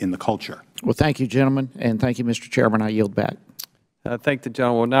in the culture. Well, thank you, gentlemen, and thank you, Mr. Chairman. I yield back. Thank the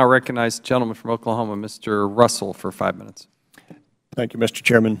gentleman. We'll now recognize the gentleman from Oklahoma, Mr. Russell, for 5 minutes. Thank you, Mr.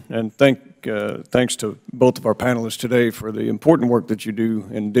 Chairman, and thanks to both of our panelists today for the important work that you do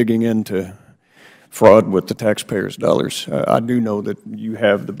in digging into fraud with the taxpayers' dollars. I do know that you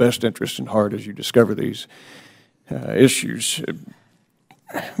have the best interest in heart as you discover these issues.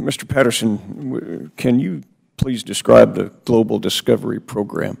 Mr. Patterson, can you please describe the Global Discovery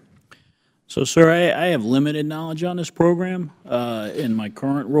Program? So, sir, I have limited knowledge on this program in my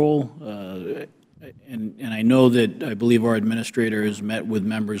current role, and I know that I believe our administrator has met with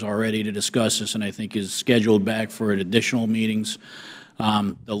members already to discuss this, and I think is scheduled back for additional meetings.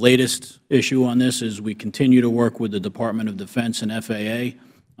 The latest issue on this is we continue to work with the Department of Defense and FAA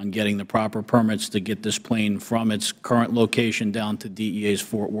on getting the proper permits to get this plane from its current location down to DEA's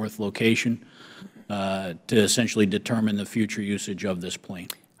Fort Worth location to essentially determine the future usage of this plane.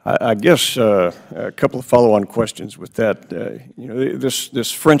 I guess a couple of follow-on questions with that.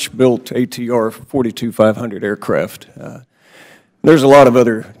 This French-built ATR 42-500 aircraft, there's a lot of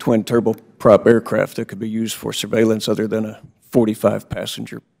other twin turboprop aircraft that could be used for surveillance other than a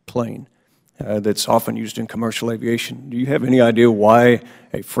 45-passenger plane. That's often used in commercial aviation. Do you have any idea why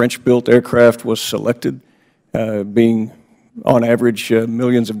a French-built aircraft was selected, being on average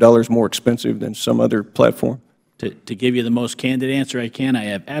millions of dollars more expensive than some other platform? To give you the most candid answer I can, I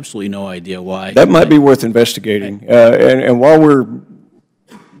have absolutely no idea why. That might be worth investigating. And while we're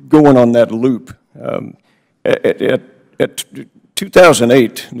going on that loop, at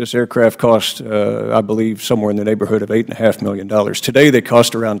 2008, this aircraft cost, I believe, somewhere in the neighborhood of $8.5 million. Today, they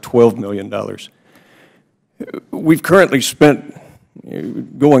cost around $12 million. We've currently spent,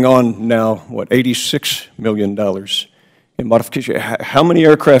 going on now, what, $86 million in modification. How many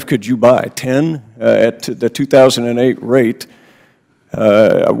aircraft could you buy? 10 at the 2008 rate.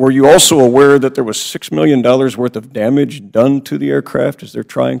 Were you also aware that there was $6 million worth of damage done to the aircraft as they're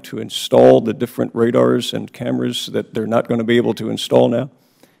trying to install the different radars and cameras that they're not going to be able to install now?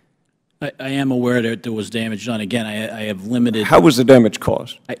 I am aware that there was damage done. Again, I have limited... How was the damage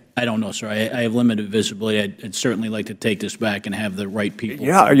caused? I don't know, sir. I have limited visibility. I'd certainly like to take this back and have the right people.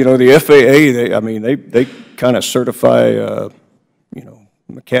 Yeah, the FAA, they kind of certify,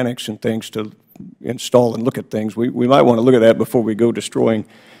 mechanics and things to install and look at things. We might want to look at that before we go destroying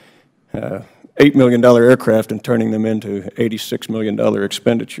 $8 million aircraft and turning them into $86 million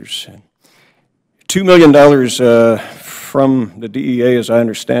expenditures. $2 million from the DEA, as I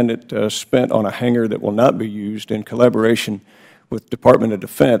understand it, spent on a hangar that will not be used in collaboration with Department of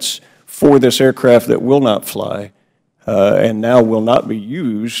Defense for this aircraft that will not fly and now will not be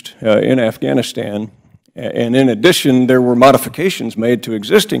used in Afghanistan. And in addition, there were modifications made to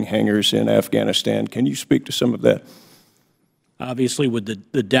existing hangars in Afghanistan. Can you speak to some of that? Obviously, with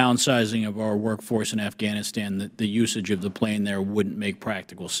the downsizing of our workforce in Afghanistan, the usage of the plane there wouldn't make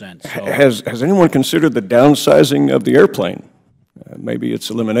practical sense. So, has anyone considered the downsizing of the airplane? Maybe it's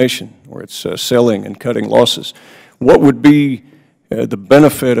elimination, or it's selling and cutting losses. What would be the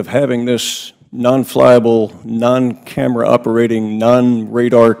benefit of having this non-flyable, non-camera operating,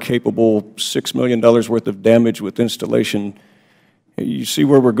 non-radar capable $6 million worth of damage with installation? You see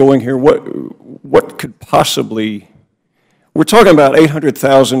where we're going here? What could possibly... We're talking about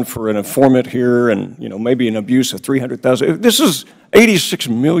 $800,000 for an informant here, and maybe an abuse of $300,000. This is $86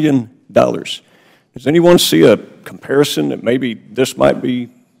 million. Does anyone see a comparison that maybe this might be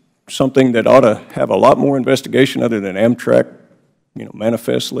something that ought to have a lot more investigation other than Amtrak,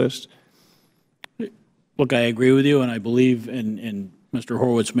 manifest lists? Look, I agree with you, and I believe, and Mr.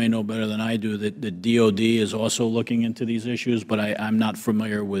 Horowitz may know better than I do, that the DOD is also looking into these issues, but I'm not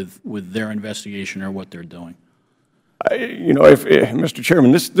familiar with their investigation or what they're doing. Mr.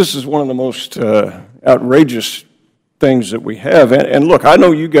 Chairman, this is one of the most outrageous things that we have. And look, I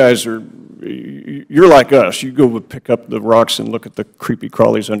know you guys you're like us. You go pick up the rocks and look at the creepy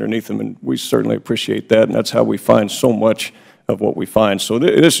crawlies underneath them, and we certainly appreciate that, and that's how we find so much of what we find. So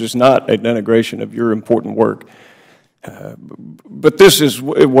this is not a denigration of your important work, but this is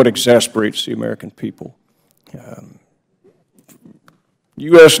what exasperates the American people.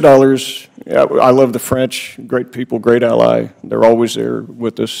 U.S. dollars I love the French, great people, great ally. They're always there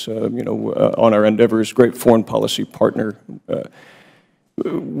with us, on our endeavors, great foreign policy partner.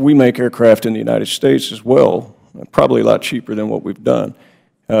 We make aircraft in the United States as well, probably a lot cheaper than what we've done.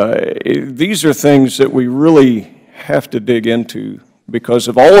 These are things that we really have to dig into because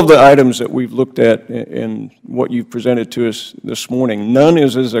of all of the items that we've looked at in what you've presented to us this morning. None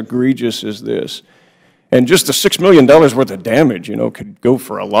is as egregious as this. And just the $6 million worth of damage, could go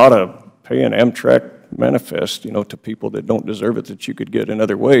for a lot of paying Amtrak manifest, to people that don't deserve it that you could get in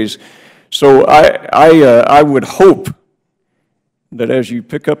other ways. So I would hope that as you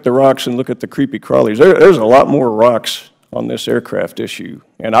pick up the rocks and look at the creepy crawlies, there's a lot more rocks on this aircraft issue.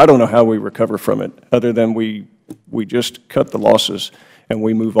 And I don't know how we recover from it other than we just cut the losses and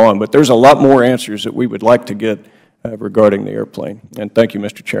we move on. But there's a lot more answers that we would like to get regarding the airplane. And thank you,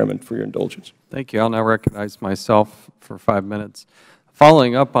 Mr. Chairman, for your indulgence. Thank you. I'll now recognize myself for 5 minutes.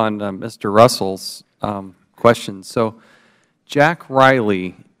 Following up on Mr. Russell's question, so Jack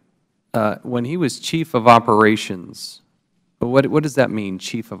Riley, when he was Chief of Operations, what does that mean,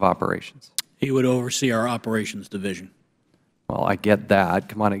 Chief of Operations? He would oversee our operations division. Well, I get that.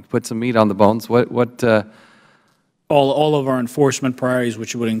 Come on, put some meat on the bones. All of our enforcement priorities,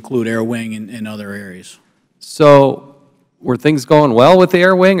 which would include air wing and other areas. So were things going well with the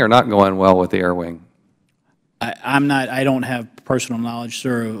air wing or not going well with the air wing? I don't have personal knowledge,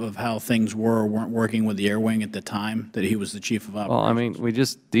 sir, of how things were or weren't working with the air wing at the time that he was the Chief of Operations. Well, I mean, we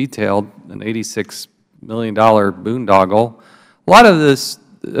just detailed an $86 million boondoggle. A lot of this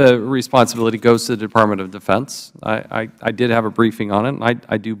responsibility goes to the Department of Defense. I did have a briefing on it, and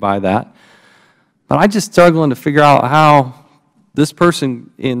I do buy that. But I'm just struggling to figure out how this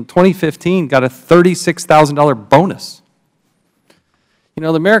person in 2015 got a $36,000 bonus. The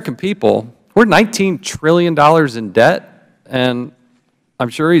American people, we're $19 trillion in debt, and I'm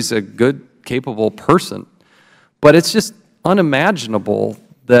sure he's a good, capable person. But it's just unimaginable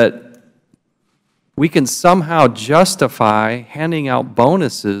that we can somehow justify handing out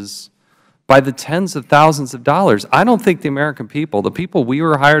bonuses by the tens of thousands of dollars. I don't think the American people, the people we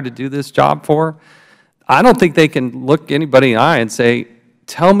were hired to do this job for, I don't think they can look anybody in the eye and say,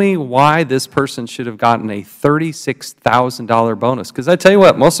 tell me why this person should have gotten a $36,000 bonus. Because I tell you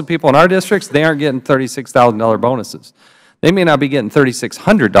what, most of the people in our districts, they aren't getting $36,000 bonuses. They may not be getting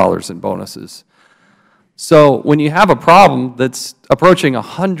 $3,600 in bonuses. So when you have a problem that's approaching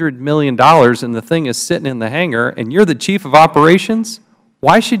 $100 million and the thing is sitting in the hangar and you're the Chief of Operations,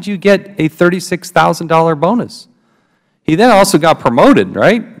 why should you get a $36,000 bonus? He then also got promoted,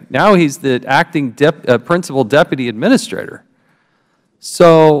 right? Now he's the acting principal deputy administrator.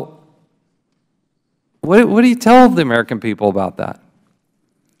 So what do you tell the American people about that?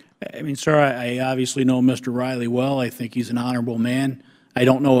 I mean, sir, I obviously know Mr. Riley well. I think he's an honorable man. I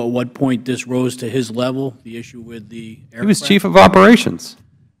don't know at what point this rose to his level, the issue with the aircraft. He was Chief of Operations.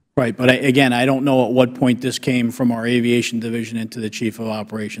 Right, but again, I don't know at what point this came from our aviation division into the Chief of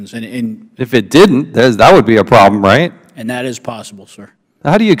Operations. And if it didn't, that would be a problem, right? And that is possible, sir.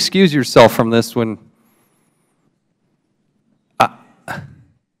 How do you excuse yourself from this when...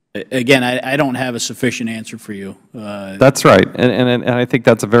 Again, I don't have a sufficient answer for you. That's right, and I think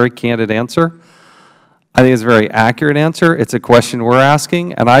that's a very candid answer. I think it's a very accurate answer. It's a question we're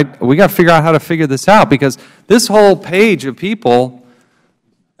asking, and we got to figure out how to figure this out, because this whole page of people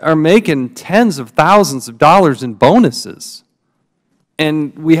are making tens of thousands of dollars in bonuses.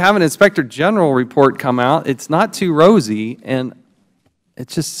 And we have an Inspector General report come out. It's not too rosy, and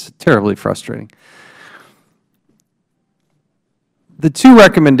it's just terribly frustrating. The two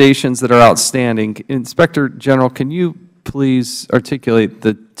recommendations that are outstanding, Inspector General, can you please articulate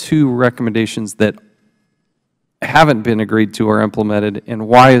the two recommendations that haven't been agreed to or implemented, and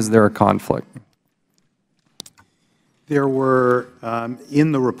why is there a conflict? There were,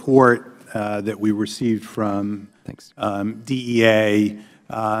 in the report that we received from DEA,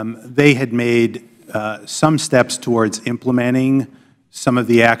 they had made some steps towards implementing some of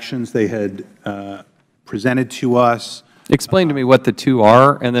the actions they had presented to us. Explain to me what the two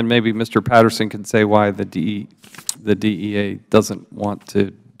are, and then maybe Mr. Patterson can say why the DEA doesn't want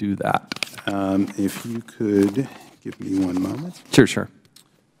to do that. If you could give me 1 moment. Sure, sure.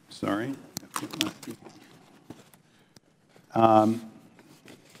 Sorry. The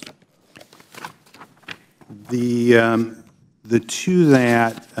two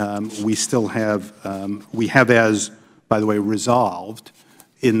that we still have, we have as, by the way, resolved,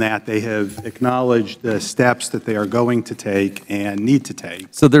 in that they have acknowledged the steps that they are going to take and need to take.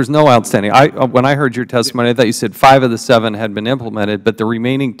 So there's no outstanding. When I heard your testimony, I thought you said 5 of the 7 had been implemented, but the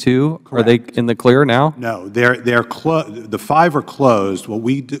remaining 2, are they in the clear now? No, the 5 are closed. What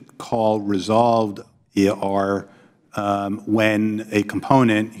we call resolved are when a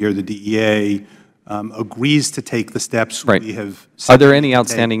component, here the DEA, agrees to take the steps we have said. Are there any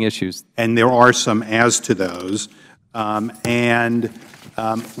outstanding issues? And there are some as to those.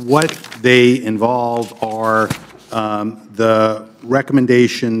 What they involve are the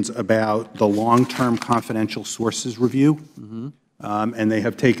recommendations about the long-term confidential sources review, and they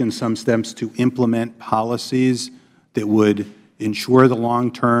have taken some steps to implement policies that would ensure the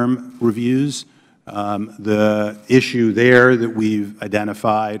long-term reviews. The issue there that we've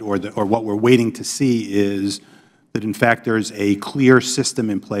identified, or what we're waiting to see, is that in fact there's a clear system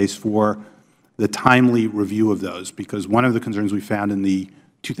in place for the timely review of those, because one of the concerns we found in the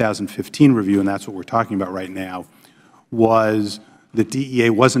 2015 review, and that's what we're talking about right now, was that DEA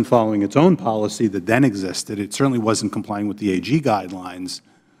wasn't following its own policy that then existed. It certainly wasn't complying with the AG guidelines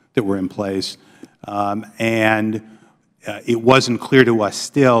that were in place, and it wasn't clear to us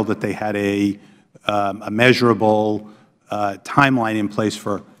still that they had a measurable timeline in place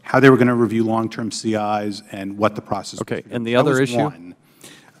for how they were going to review long-term CIs and what the process was. Okay, and the other issue? One.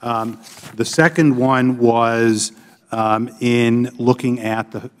 The second one was in looking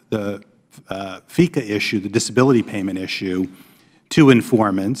at the FICA issue, the disability payment issue, to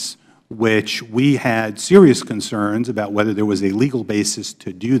informants, which we had serious concerns about whether there was a legal basis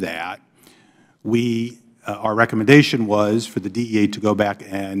to do that. Our recommendation was for the DEA to go back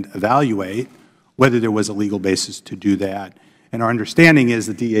and evaluate whether there was a legal basis to do that. And our understanding is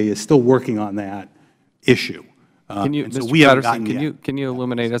the DEA is still working on that issue. Can you, Mr. Patterson, can you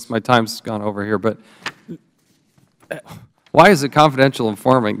illuminate us? My time's gone over here, but why is a confidential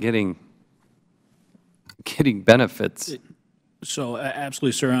informant getting benefits? So,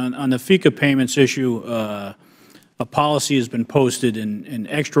 absolutely, sir. On the FICA payments issue, a policy has been posted in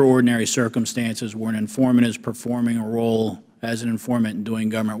extraordinary circumstances where an informant is performing a role as an informant and doing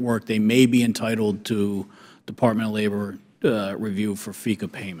government work. They may be entitled to Department of Labor review for FICA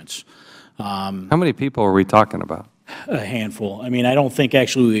payments. How many people are we talking about? A handful. I mean, I don't think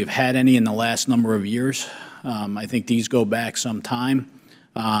actually we've had any in the last number of years. I think these go back some time.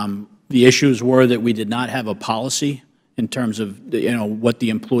 The issues were that we did not have a policy in terms of, what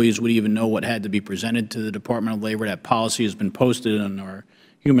the employees would even know what had to be presented to the Department of Labor. That policy has been posted on our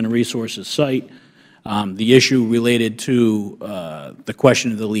Human Resources site. The issue related to the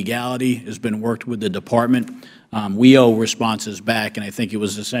question of the legality has been worked with the Department. We owe responses back, and I think it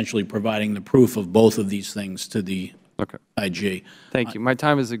was essentially providing the proof of both of these things to the IG. Thank you. My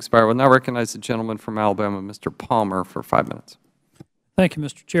time has expired. We'll now recognize the gentleman from Alabama, Mr. Palmer, for 5 minutes. Thank you,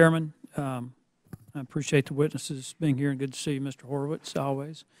 Mr. Chairman. I appreciate the witnesses being here, and good to see you, Mr. Horowitz,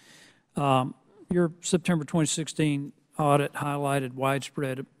 always. Your September 2016 audit highlighted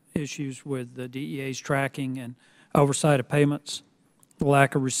widespread issues with the DEA's tracking and oversight of payments, the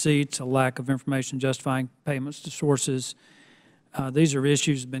lack of receipts, a lack of information justifying payments to sources. These are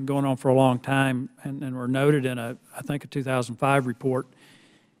issues that have been going on for a long time and were noted in, I think, a 2005 report.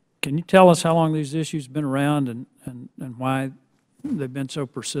 Can you tell us how long these issues have been around and why they've been so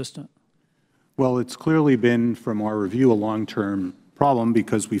persistent? Well, it's clearly been, from our review, a long-term problem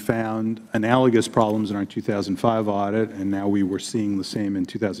because we found analogous problems in our 2005 audit, and now we were seeing the same in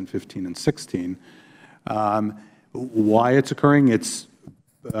 2015 and 16. Why it's occurring? It's,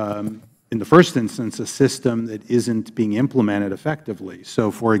 in the first instance, a system that isn't being implemented effectively. So,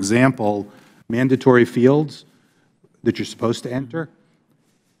 for example, mandatory fields that you're supposed to enter,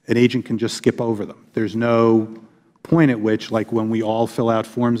 an agent can just skip over them. There's no point at which, like when we all fill out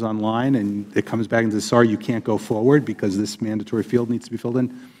forms online and it comes back and says, sorry, you can't go forward because this mandatory field needs to be filled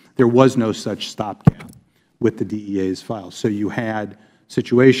in, there was no such stopgap with the DEA's files. So you had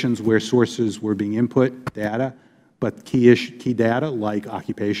situations where sources were being input data, but key data like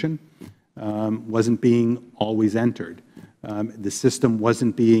occupation wasn't being always entered. The system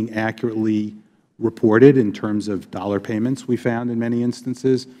wasn't being accurately reported in terms of dollar payments, we found in many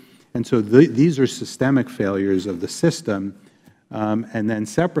instances. And so these are systemic failures of the system. And then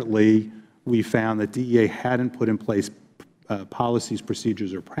separately, we found that DEA hadn't put in place policies,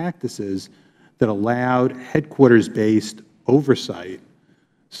 procedures, or practices that allowed headquarters-based oversight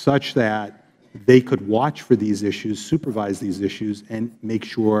such that they could watch for these issues, supervise these issues, and make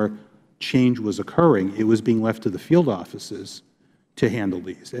sure change was occurring. It was being left to the field offices to handle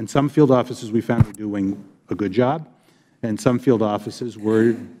these. And some field offices we found were doing a good job, and some field offices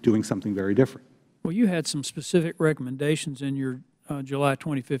were doing something very different. Well, you had some specific recommendations in your July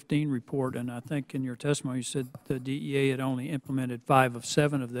 2015 report, and I think in your testimony you said the DEA had only implemented 5 of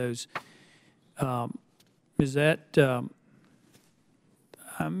 7 of those. Is that,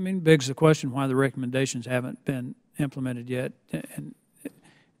 I mean, begs the question why the recommendations haven't been implemented yet, and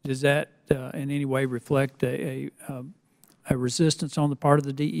does that in any way reflect a resistance on the part of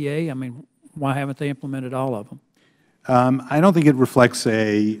the DEA? I mean, why haven't they implemented all of them? I don't think it reflects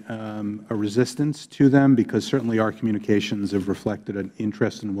a resistance to them, because certainly our communications have reflected an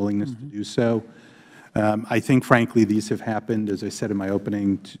interest and willingness to do so. I think, frankly, these have happened, as I said in my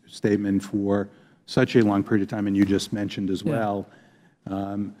opening statement, for such a long period of time, and you just mentioned as well.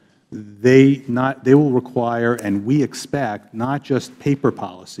 They will require, and we expect, not just paper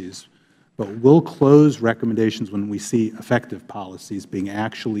policies, but we'll close recommendations when we see effective policies being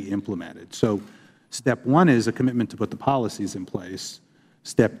actually implemented. So step 1 is a commitment to put the policies in place.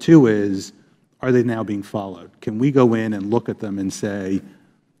 Step 2 is, are they now being followed? Can we go in and look at them and say,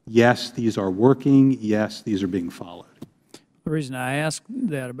 yes, these are working, yes, these are being followed? The reason I asked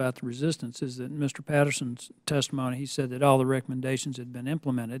that about the resistance is that in Mr. Patterson's testimony, he said that all the recommendations had been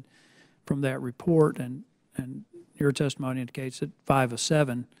implemented from that report, and your testimony indicates that 5 of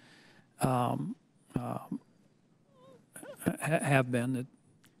 7 have been.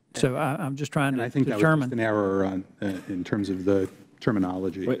 So I'm just trying to determine. I think that was just an error in terms of the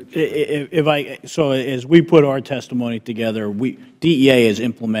terminology. So as we put our testimony together, DEA has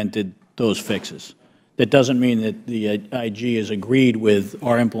implemented those fixes. That doesn't mean that the IG has agreed with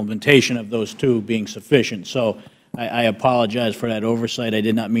our implementation of those 2 being sufficient. So I apologize for that oversight. I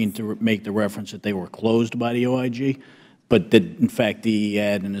did not mean to make the reference that they were closed by the OIG, but that, in fact, DEA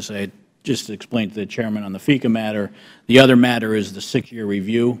had, and as I just explained to the Chairman on the FICA matter, the other matter is the 6-year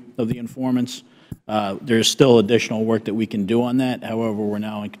review of the informants. There's still additional work that we can do on that. However, we're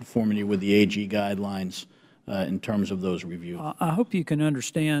now in conformity with the AG guidelines in terms of those reviews. I hope you can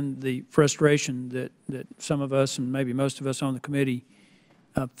understand the frustration that some of us, and maybe most of us on the committee,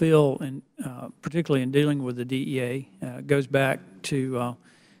 feel, and particularly in dealing with the DEA. It goes back to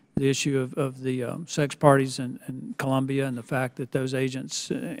the issue of the sex parties in Colombia, and the fact that those agents,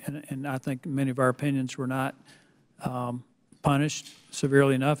 and I think many of our opinions, were not punished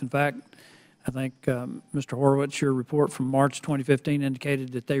severely enough. In fact, I think, Mr. Horowitz, your report from March 2015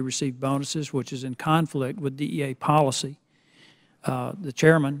 indicated that they received bonuses, which is in conflict with DEA policy. The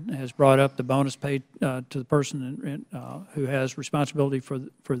chairman has brought up the bonus paid to the person who has responsibility for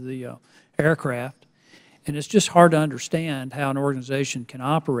the aircraft. And it's just hard to understand how an organization can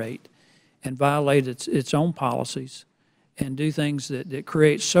operate and violate its own policies and do things that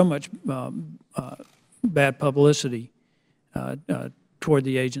create so much bad publicity toward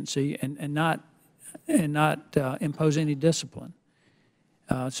the agency and not impose any discipline.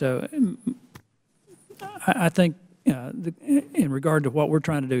 So I think in regard to what we're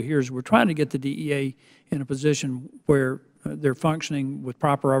trying to do here is we're trying to get the DEA in a position where they're functioning with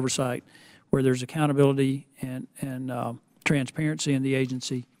proper oversight, where there's accountability and transparency in the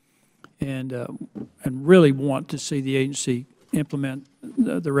agency, and really want to see the agency implement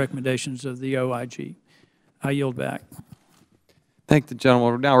the recommendations of the OIG. I yield back. Thank the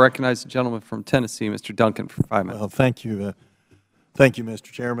gentleman. We'll now recognize the gentleman from Tennessee, Mr. Duncan, for 5 minutes. Well, thank you. Thank you,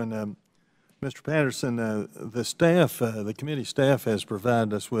 Mr. Chairman. Mr. Patterson, the staff, the committee staff has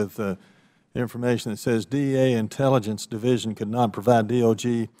provided us with information that says DEA Intelligence Division could not provide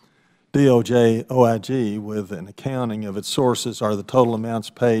DOJ OIG with an accounting of its sources or the total amounts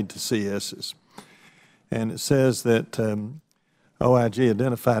paid to CSs. And it says that OIG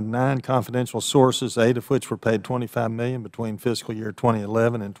identified 9 confidential sources, 8 of which were paid $25 million between fiscal year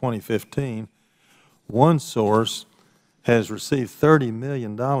 2011 and 2015. One source has received $30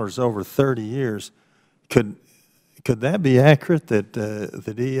 million over 30 years. Could that be accurate, that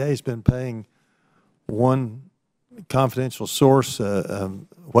the DEA has been paying one confidential source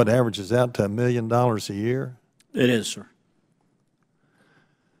what averages out to $1 million a year? It is, sir.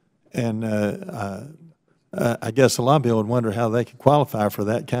 And I guess a lot of people would wonder how they could qualify for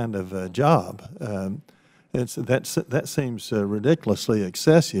that kind of job. That seems ridiculously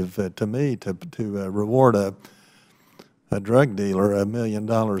excessive to me to reward a drug dealer $1 million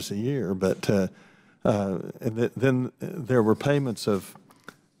a year. But then there were payments of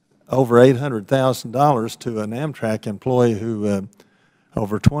over $800,000 to an Amtrak employee who,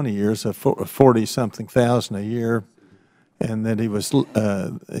 over 20 years, 40-something thousand a year, and that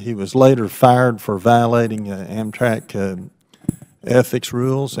he was later fired for violating Amtrak ethics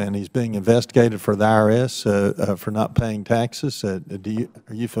rules, and he's being investigated for the IRS for not paying taxes. Are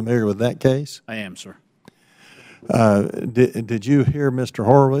you familiar with that case? I am, sir. Did you hear Mr.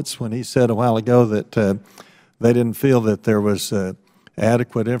 Horowitz when he said a while ago that they didn't feel that there was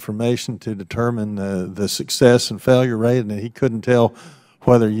adequate information to determine the success and failure rate, and he couldn't tell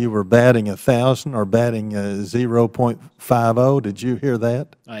whether you were batting 1,000 or batting 0.50? Did you hear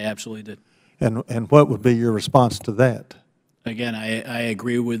that? I absolutely did. And what would be your response to that? Again, I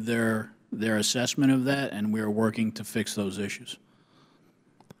agree with their assessment of that, and we are working to fix those issues.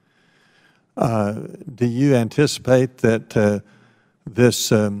 Do you anticipate that this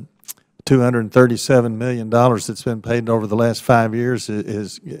 $237 million that's been paid over the last 5 years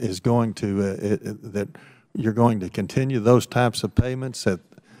is going to, that you're going to continue those types of payments at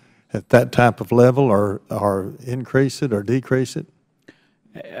that type of level, or increase it or decrease it?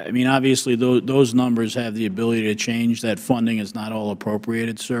 I mean, obviously, those numbers have the ability to change. That funding is not all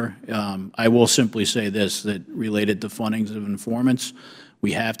appropriated, sir. I will simply say this, that related to fundings of informants,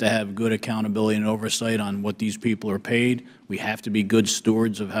 we have to have good accountability and oversight on what these people are paid. We have to be good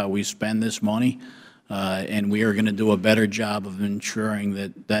stewards of how we spend this money, and we are going to do a better job of ensuring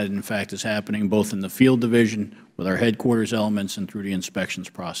that that, in fact, is happening both in the field division, with our headquarters elements, and through the inspections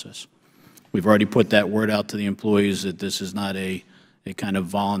process. We've already put that word out to the employees that this is not a kind of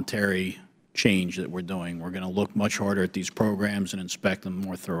voluntary change that we're doing. We're going to look much harder at these programs and inspect them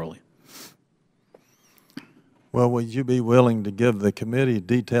more thoroughly. Well, would you be willing to give the committee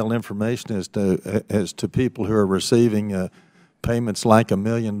detailed information as to people who are receiving payments like $1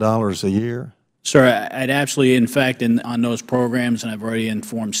 million a year? Sir, I'd absolutely, in fact, on those programs, and I've already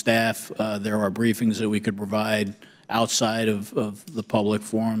informed staff, there are briefings that we could provide outside of the public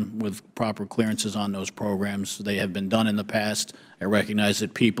forum with proper clearances on those programs. They have been done in the past. I recognize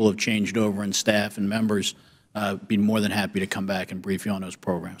that people have changed over in staff and members. Be more than happy to come back and brief you on those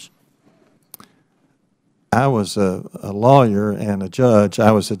programs. I was a lawyer and a judge.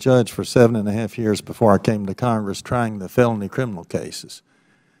 I was a judge for 7.5 years before I came to Congress trying the felony criminal cases.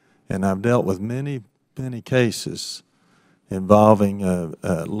 And I've dealt with many, many cases involving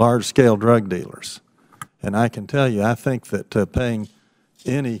large-scale drug dealers. And I can tell you, I think that paying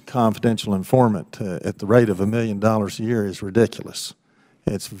any confidential informant at the rate of $1 million a year is ridiculous.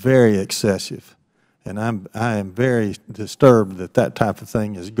 It's very excessive. And I am very disturbed that that type of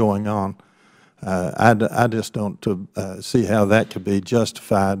thing is going on. I just don't see how that could be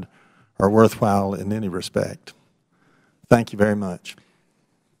justified or worthwhile in any respect. Thank you very much.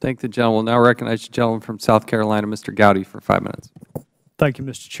 Thank the gentleman. We'll now recognize the gentleman from South Carolina, Mr. Gowdy, for 5 minutes. Thank you,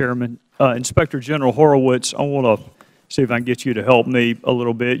 Mr. Chairman. Inspector General Horowitz, I want to see if I can get you to help me a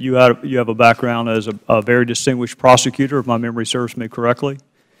little bit. You have a background as a very distinguished prosecutor, if my memory serves me correctly.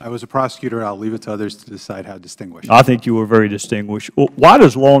 I was a prosecutor. I'll leave it to others to decide how distinguished. I think you were very distinguished. Why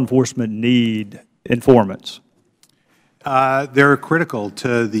does law enforcement need informants? They're critical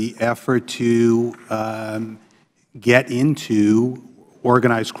to the effort to get into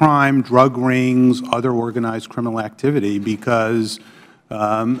organized crime, drug rings, other organized criminal activity, because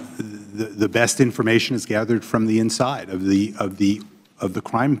the best information is gathered from the inside of the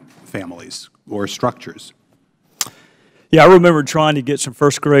crime families or structures. Yeah, I remember trying to get some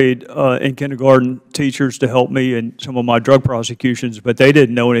first grade and kindergarten teachers to help me in some of my drug prosecutions, but they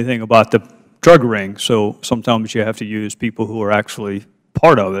didn't know anything about the drug ring, so sometimes you have to use people who are actually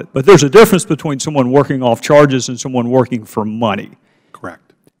part of it. But there's a difference between someone working off charges and someone working for money.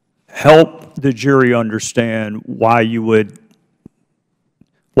 Correct. Help the jury understand why you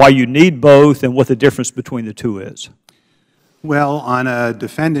need both and what the difference between the two is. Well, on a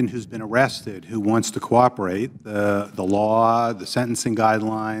defendant who's been arrested who wants to cooperate, the law, the sentencing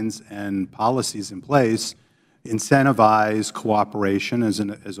guidelines, and policies in place incentivize cooperation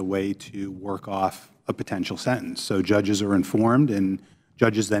as a way to work off a potential sentence. So judges are informed, and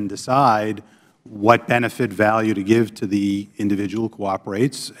judges then decide what benefit value to give to the individual who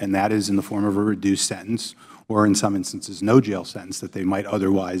cooperates, and that is in the form of a reduced sentence, or in some instances no jail sentence that they might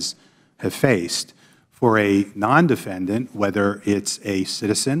otherwise have faced. For a non-defendant, whether it's a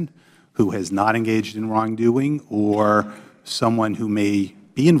citizen who has not engaged in wrongdoing or someone who may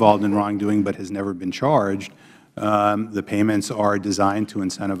be involved in wrongdoing but has never been charged, the payments are designed to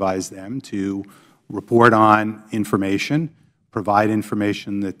incentivize them to report on information, provide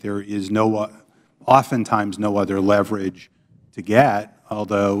information that there is oftentimes no other leverage to get,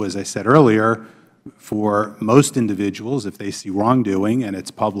 although, as I said earlier, for most individuals, if they see wrongdoing and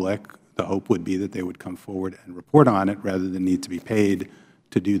it's public, the hope would be that they would come forward and report on it rather than need to be paid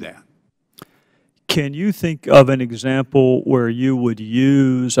to do that. Can you think of an example where you would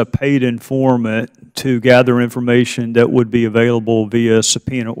use a paid informant to gather information that would be available via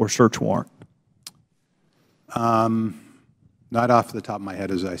subpoena or search warrant? Not off the top of my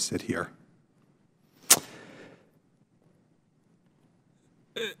head as I sit here.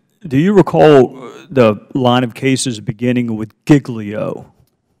 Do you recall the line of cases beginning with Giglio?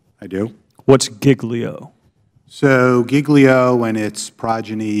 I do. What's Giglio? So Giglio and its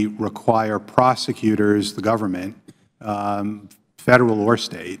progeny require prosecutors, the government, federal or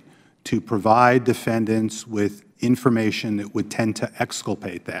state, to provide defendants with information that would tend to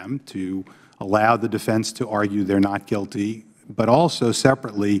exculpate them, to allow the defense to argue they're not guilty, but also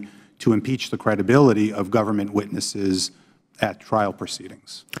separately to impeach the credibility of government witnesses at trial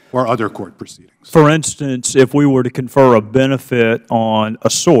proceedings or other court proceedings. For instance, if we were to confer a benefit on a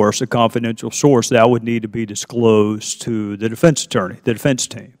source, a confidential source, that would need to be disclosed to the defense attorney, the defense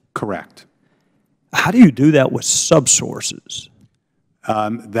team. Correct. How do you do that with subsources?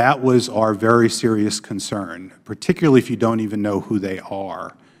 That was our very serious concern, particularly if you don't even know who they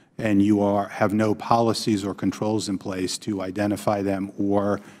are and you have no policies or controls in place to identify them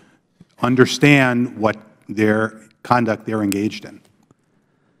or understand what their conduct they're engaged in.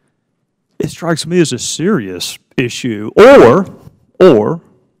 It strikes me as a serious issue. Or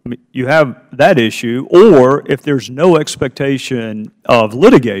I mean, you have that issue, or if there's no expectation of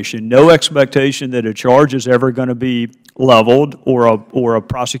litigation, no expectation that a charge is ever going to be leveled or a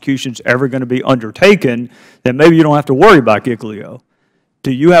prosecution's ever going to be undertaken, then maybe you don't have to worry about Giglio.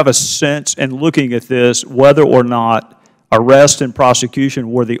 Do you have a sense in looking at this whether or not arrest and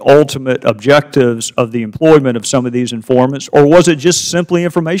prosecution were the ultimate objectives of the employment of some of these informants, or was it just simply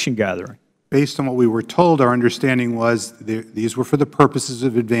information gathering? Based on what we were told, our understanding was these were for the purposes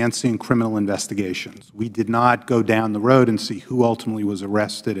of advancing criminal investigations. We did not go down the road and see who ultimately was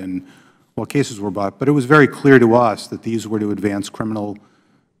arrested and what cases were brought, but it was very clear to us that these were to advance criminal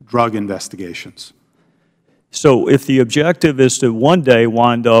drug investigations. So if the objective is to one day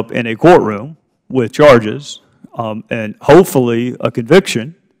wind up in a courtroom with charges and hopefully a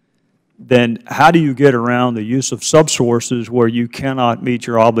conviction, then how do you get around the use of subsources where you cannot meet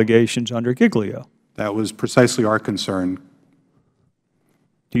your obligations under Giglio? That was precisely our concern.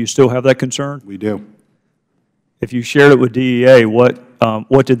 Do you still have that concern? We do. If you shared it with DEA,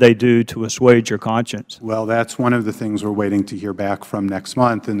 what did they do to assuage your conscience? Well, that's one of the things we're waiting to hear back from next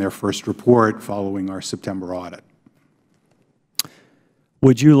month in their first report following our September audit.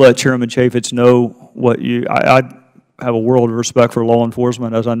 Would you let Chairman Chaffetz know what you, I have a world of respect for law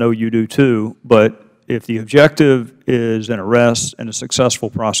enforcement, as I know you do too, but if the objective is an arrest and a successful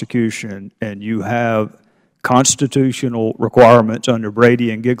prosecution and you have constitutional requirements under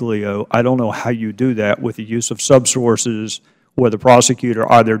Brady and Giglio, I don't know how you do that with the use of subsources where the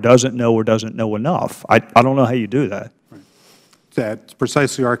prosecutor either doesn't know or doesn't know enough. I don't know how you do that. Right. That's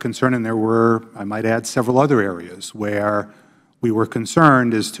precisely our concern, and there were, I might add, several other areas where we were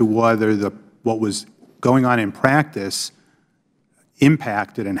concerned as to whether what was going on in practice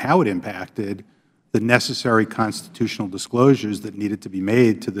impacted and how it impacted the necessary constitutional disclosures that needed to be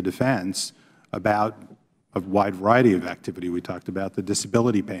made to the defense about a wide variety of activity. We talked about the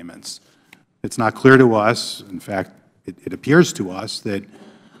disability payments. It's not clear to us, in fact, it appears to us that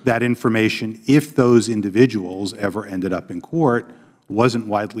that information, if those individuals ever ended up in court, wasn't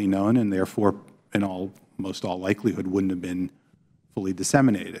widely known and therefore, in almost all likelihood, wouldn't have been fully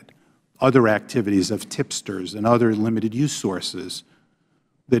disseminated. Other activities of tipsters and other limited use sources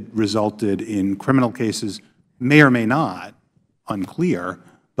that resulted in criminal cases may or may not, unclear,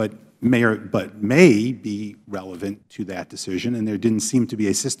 but may be relevant to that decision, and there didn't seem to be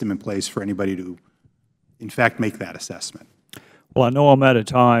a system in place for anybody to, in fact, make that assessment. Well, I know I'm out of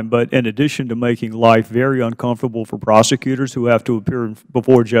time, but in addition to making life very uncomfortable for prosecutors who have to appear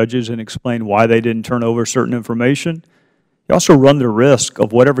before judges and explain why they didn't turn over certain information, you also run the risk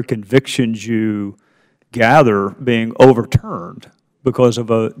of whatever convictions you gather being overturned because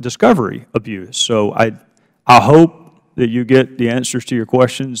of a discovery abuse. So I hope that you get the answers to your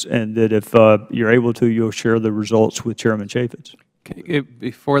questions and that if you're able to, you'll share the results with Chairman Chaffetz. Okay,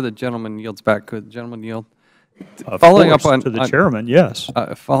 before the gentleman yields back, could the gentleman yield? Following up on to the chairman, yes.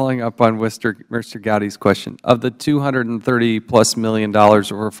 Following up on Mr. Gowdy's question, of the $230+ million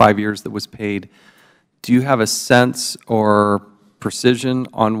over 5 years that was paid, do you have a sense or precision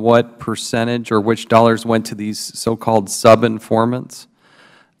on what percentage or which dollars went to these so-called sub-informants?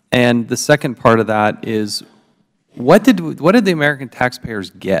 And the second part of that is, what did the American taxpayers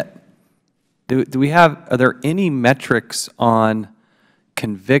get? Are there any metrics on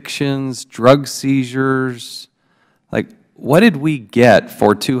convictions, drug seizures? Like, what did we get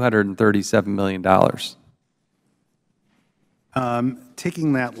for $237 million?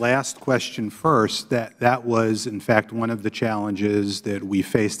 Taking that last question first, that was, in fact, one of the challenges that we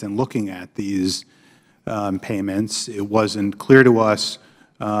faced in looking at these payments. It wasn't clear to us,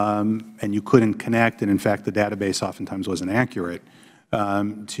 and you couldn't connect, and in fact, the database oftentimes wasn't accurate,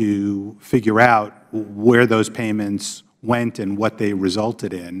 to figure out where those payments went and what they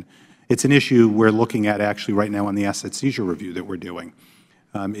resulted in. It's an issue we're looking at actually right now on the asset seizure review that we're doing.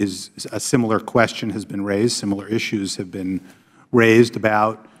 Is a similar question has been raised, similar issues have been raised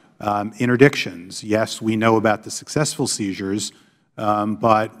about interdictions. Yes, we know about the successful seizures,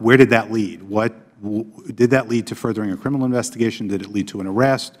 but where did that lead? Did that lead to furthering a criminal investigation? Did it lead to an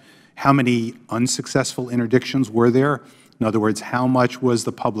arrest? How many unsuccessful interdictions were there? In other words, how much was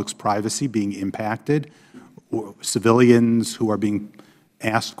the public's privacy being impacted? Or civilians who are being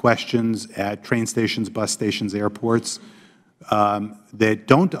asked questions at train stations, bus stations, airports that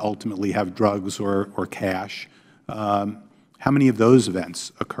don't ultimately have drugs or cash. How many of those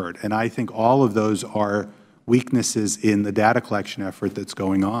events occurred? And I think all of those are weaknesses in the data collection effort that's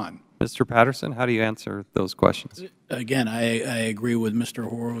going on. Mr. Patterson, how do you answer those questions? Again, I agree with Mr.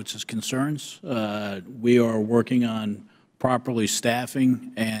 Horowitz's concerns. We are working on properly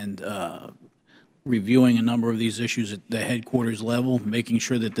staffing and reviewing a number of these issues at the headquarters level, making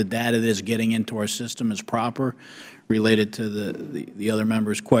sure that the data that is getting into our system is proper. Related to the other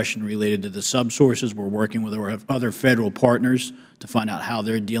member's question related to the subsources, we're working with our other federal partners to find out how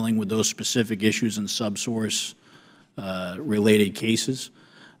they're dealing with those specific issues and subsource related cases.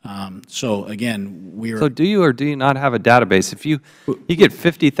 So again, we are. So do you or do you not have a database? If you get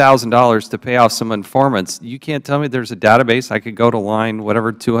 $50,000 to pay off some informants, you can't tell me there's a database I could go to line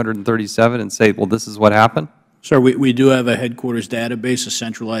whatever 237 and say, well, this is what happened? Sir, we do have a headquarters database, a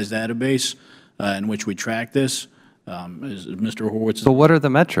centralized database in which we track this. As Mr. Horowitz. So what are the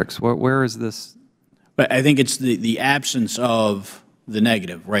metrics? Where is this? But I think it's the absence of the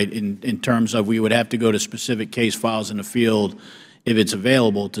negative, right? In terms of we would have to go to specific case files in the field if it's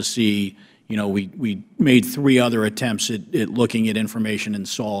available to see, you know, we made 3 other attempts at looking at information and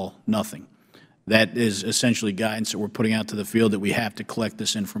saw nothing. That is essentially guidance that we're putting out to the field that we have to collect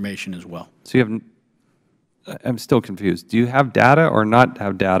this information as well. So you have, I'm still confused. Do you have data or not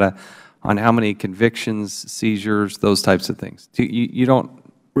have data on how many convictions, seizures, those types of things? You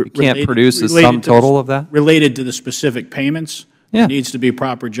can't produce a sum total of that? Related to the specific payments, yeah. There needs to be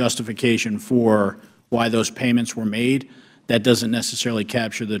proper justification for why those payments were made. That doesn't necessarily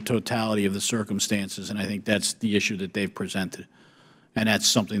capture the totality of the circumstances, and I think that's the issue that they've presented. And that's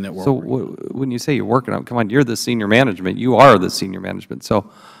something that we're working on. When you say you're working on, come on, you're the senior management. You are the senior management. So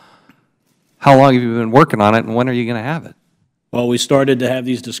how long have you been working on it, and when are you going to have it? Well, we started to have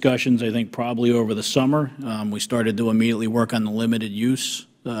these discussions, I think, probably over the summer. We started to immediately work on the limited use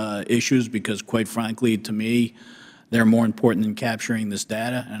issues because, quite frankly, to me, they're more important than capturing this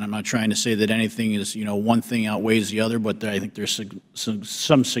data. And I'm not trying to say that anything is, you know, one thing outweighs the other, but I think there's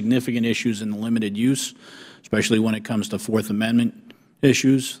some significant issues in the limited use, especially when it comes to Fourth Amendment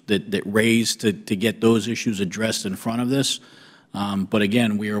issues that raise to get those issues addressed in front of this. But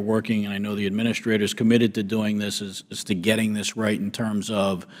again, we are working, and I know the administrator is committed to doing this, is to getting this right in terms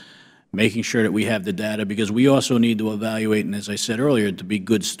of making sure that we have the data, because we also need to evaluate, and as I said earlier, to be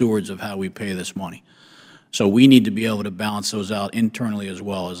good stewards of how we pay this money. So we need to be able to balance those out internally as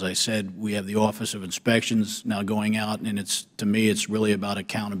well. As I said, we have the Office of Inspections now going out, and to me, it's really about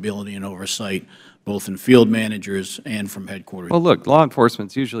accountability and oversight, both in field managers and from headquarters. Well, look, law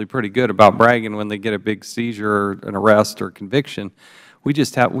enforcement's usually pretty good about bragging when they get a big seizure or an arrest or conviction. We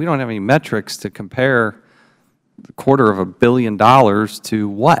don't have any metrics to compare $250 million to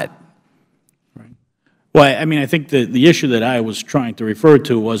what? Right. Well, I mean, I think the issue that I was trying to refer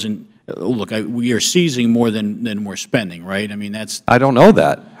to wasn't, look, we are seizing more than we're spending, right? I mean, that's. I don't know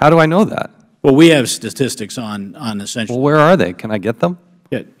that. How do I know that? Well, we have statistics on essentially. Well, where are they? Can I get them?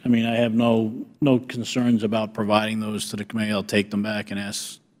 Yeah, I mean, I have no concerns about providing those to the committee. I'll take them back and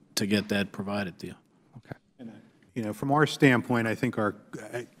ask to get that provided to you. Okay. And, you know, from our standpoint, I think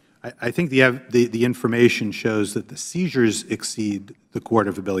the information shows that the seizures exceed the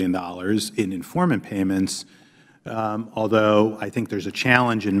 $250 million in informant payments. Although I think there's a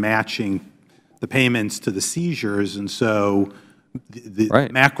challenge in matching the payments to the seizures, and so the right.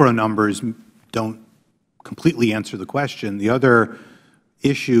 macro numbers don't completely answer the question. The other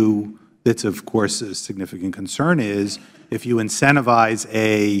issue that's, of course, a significant concern is if you incentivize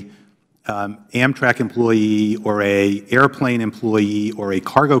a Amtrak employee or a airplane employee or a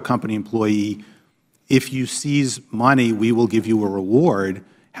cargo company employee, if you seize money, we will give you a reward.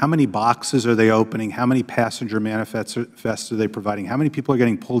 How many boxes are they opening? How many passenger manifests are they providing? How many people are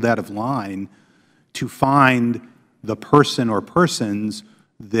getting pulled out of line to find the person or persons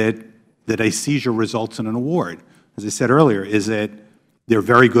that a seizure results in an award? As I said earlier, is it they're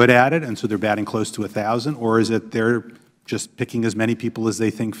very good at it and so they're batting close to 1,000, or is it they're just picking as many people as they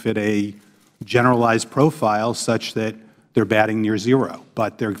think fit a generalized profile such that they're batting near zero.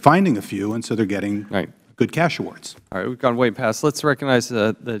 But they're finding a few, and so they're getting good cash awards. All right, we've gone way past. Let's recognize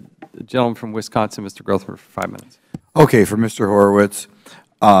the gentleman from Wisconsin, Mr. Grothmer, for 5 minutes. Okay, for Mr. Horowitz,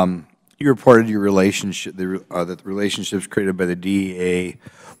 you reported your relationship, that the relationships created by the DEA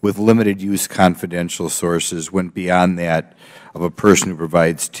with limited-use confidential sources went beyond that of a person who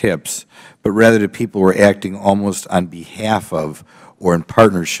provides tips, but rather the people were acting almost on behalf of or in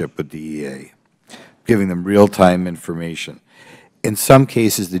partnership with DEA, giving them real-time information. In some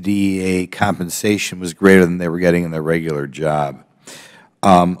cases, the DEA compensation was greater than they were getting in their regular job.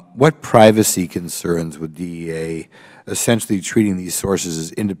 What privacy concerns with DEA essentially treating these sources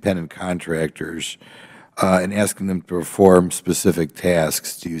as independent contractors and asking them to perform specific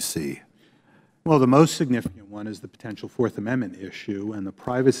tasks do you see? Well, the most significant one is the potential Fourth Amendment issue and the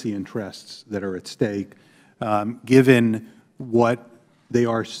privacy interests that are at stake, given what they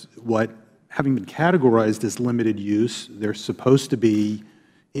are, having been categorized as limited use, they're supposed to be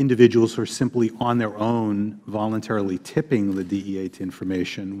individuals who are simply on their own voluntarily tipping the DEA to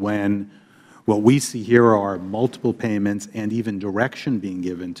information, when what we see here are multiple payments and even direction being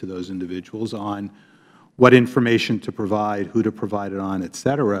given to those individuals on what information to provide, who to provide it on, et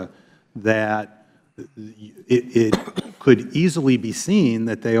cetera, that it could easily be seen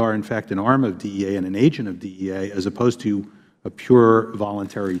that they are, in fact, an arm of DEA and an agent of DEA, as opposed to a pure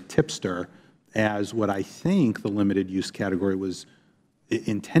voluntary tipster, as what I think the limited use category was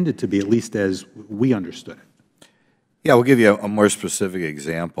intended to be, at least as we understood it. Yeah, we'll give you a more specific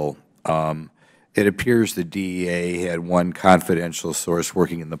example. It appears the DEA had one confidential source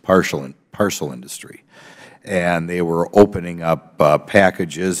working in the parcel industry, and they were opening up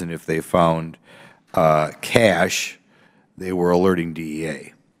packages, and if they found cash, they were alerting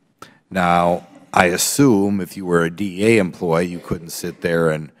DEA. Now, I assume if you were a DEA employee, you couldn't sit there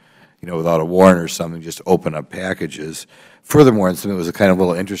and, without a warrant or something, just open up packages. Furthermore, and something that was kind of a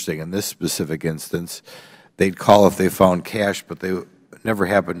little interesting in this specific instance, they'd call if they found cash, but they never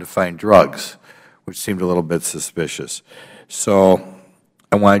happened to find drugs, which seemed a little bit suspicious. So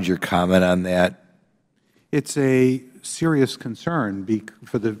I wanted your comment on that. It's a serious concern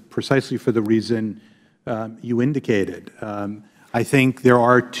precisely for the reason you indicated. I think there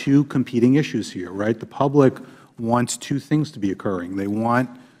are two competing issues here, right? The public wants two things to be occurring.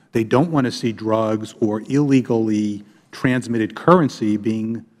 They don't want to see drugs or illegally transmitted currency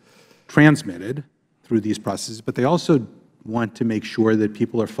being transmitted through these processes, but they also want to make sure that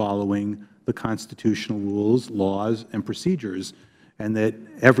people are following the constitutional rules, laws, and procedures, and that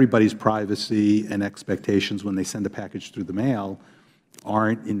everybody's privacy and expectations when they send a package through the mail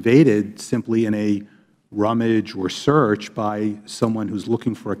aren't invaded simply in a rummage or search by someone who's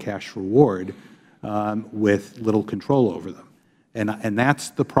looking for a cash reward with little control over them. And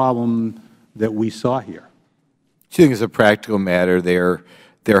that's the problem that we saw here. Do you think as a practical matter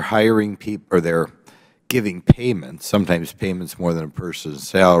they're hiring people, or they're giving payments, sometimes payments more than a person's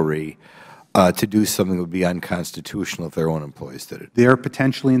salary, to do something that would be unconstitutional if their own employees did it? They're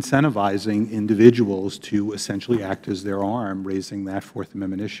potentially incentivizing individuals to essentially act as their arm, raising that Fourth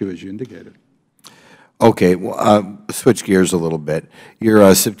Amendment issue, as you indicated. Okay, well, switch gears a little bit.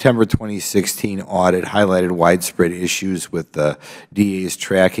 Your September 2016 audit highlighted widespread issues with the DEA's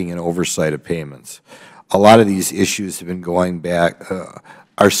tracking and oversight of payments. A lot of these issues have been going back,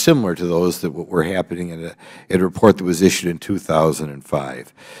 are similar to those that were happening in a report that was issued in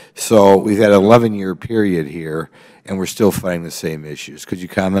 2005. So we've had an 11-year period here, and we're still finding the same issues. Could you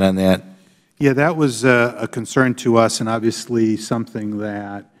comment on that? Yeah, that was a concern to us, and obviously something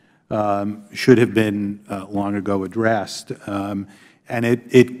that should have been long ago addressed. And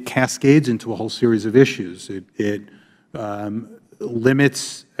it cascades into a whole series of issues. It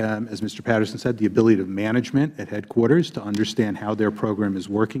limits, as Mr. Patterson said, the ability of management at headquarters to understand how their program is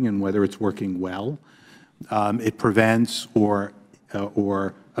working and whether it's working well. It prevents or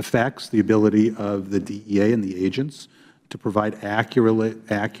affects the ability of the DEA and the agents to provide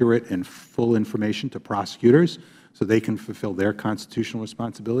accurate and full information to prosecutors so they can fulfill their constitutional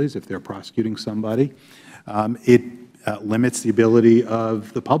responsibilities if they're prosecuting somebody. It limits the ability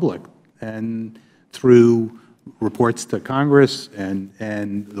of the public, and through reports to Congress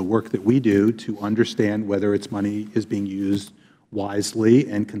and the work that we do, to understand whether its money is being used wisely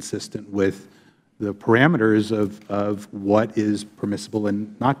and consistent with the parameters of what is permissible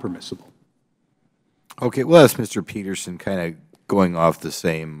and not permissible. Okay, well, that's Mr. Peterson, kind of going off the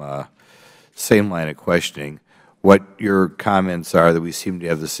same line of questioning. What your comments are that we seem to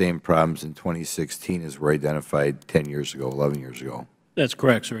have the same problems in 2016 as were identified 10 years ago, 11 years ago. That's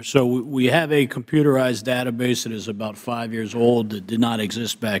correct, sir. So we have a computerized database that is about 5 years old that did not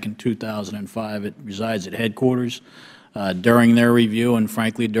exist back in 2005. It resides at headquarters. During their review, and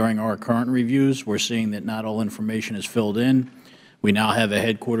frankly during our current reviews, we're seeing that not all information is filled in. We now have a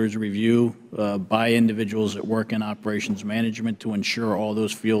headquarters review by individuals that work in operations management to ensure all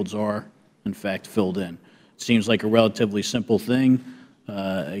those fields are, in fact, filled in. It seems like a relatively simple thing.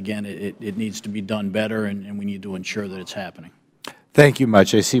 Again, it needs to be done better, and we need to ensure that it's happening. Thank you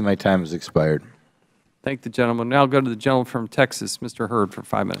much. I see my time has expired. Thank the gentleman. Now I'll go to the gentleman from Texas, Mr. Hurd, for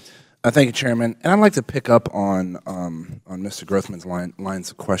 5 minutes. Thank you, Chairman. And I'd like to pick up on Mr. Grothman's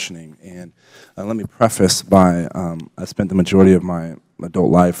lines of questioning. And let me preface by I spent the majority of my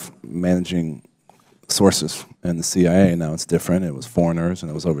adult life managing sources in the CIA. Now it's different. It was foreigners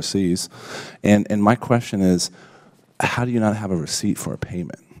and it was overseas. And my question is, how do you not have a receipt for a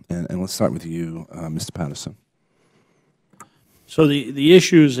payment? And let's start with you, Mr. Patterson. So the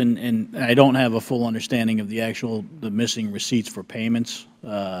issues, and I don't have a full understanding of the missing receipts for payments.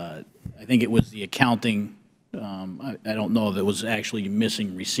 I think it was the accounting. I don't know if it was actually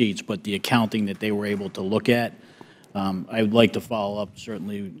missing receipts, but the accounting that they were able to look at. I would like to follow up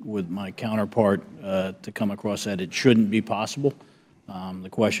certainly with my counterpart to come across that it shouldn't be possible. The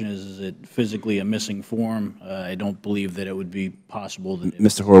question is it physically a missing form? I don't believe that it would be possible.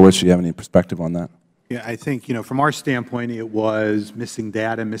 Mr. Horowitz, do you have any perspective on that? Yeah, I think, from our standpoint, it was missing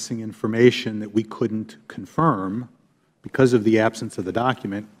data, missing information that we couldn't confirm because of the absence of the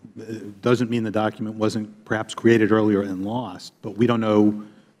document. It doesn't mean the document wasn't perhaps created earlier and lost, but we don't know.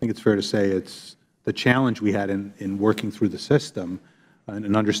 I think it's fair to say it's the challenge we had in working through the system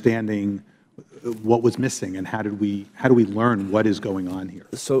and understanding what was missing and how do we learn what is going on here.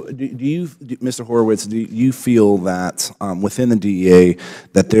 So Mr. Horowitz, do you feel that within the DEA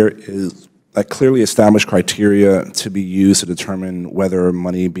that there is a clearly established criteria to be used to determine whether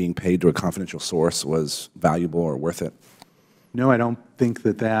money being paid to a confidential source was valuable or worth it? No, I don't think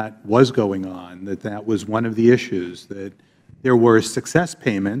that was going on, that was one of the issues, that there were success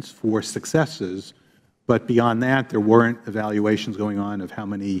payments for successes, but beyond that, there weren't evaluations going on of how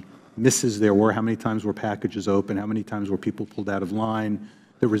many misses there were, how many times were packages open, how many times were people pulled out of line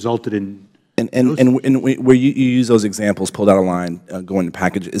that resulted in. And where you use those examples, pulled out of line, going to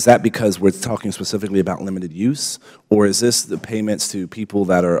package, is that because we're talking specifically about limited use, or is this the payments to people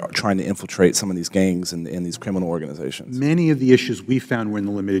that are trying to infiltrate some of these gangs and these criminal organizations? Many of the issues we found were in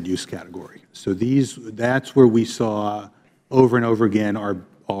the limited use category. So that's where we saw over and over again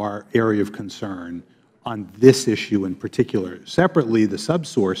our area of concern on this issue in particular. Separately, the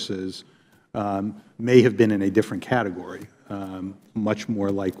subsources may have been in a different category. Much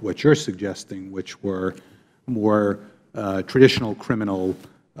more like what you're suggesting, which were more traditional criminal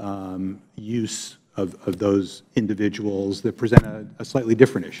use of those individuals that present a slightly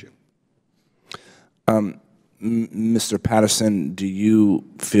different issue. Mr. Patterson, do you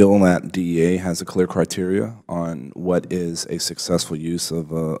feel that DEA has a clear criteria on what is a successful use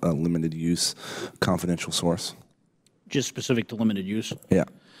of a limited use confidential source? Just specific to limited use? Yeah.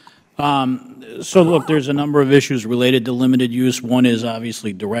 So look, there's a number of issues related to limited use. One is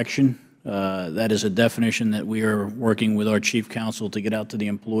obviously direction. That is a definition that we are working with our chief counsel to get out to the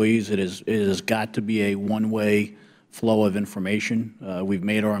employees. It has got to be a one-way flow of information. We've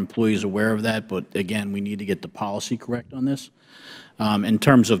made our employees aware of that, but again, we need to get the policy correct on this. In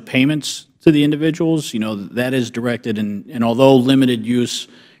terms of payments to the individuals, that is directed, and although limited use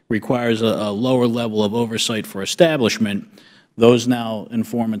requires a lower level of oversight for establishment, those now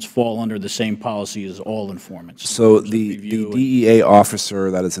informants fall under the same policy as all informants. So the DEA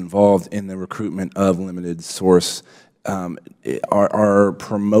officer that is involved in the recruitment of limited source, are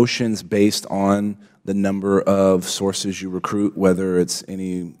promotions based on the number of sources you recruit, whether it's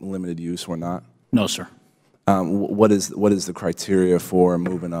any limited use or not? No, sir. What is the criteria for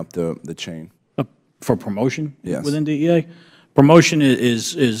moving up the chain? For promotion? Yes. Within DEA? Promotion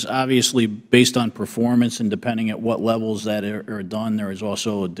is obviously based on performance, and depending at what levels that are done, there is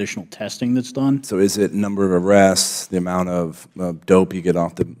also additional testing that's done. So is it number of arrests, the amount of dope you get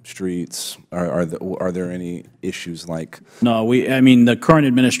off the streets? Are there any issues like? No, I mean, the current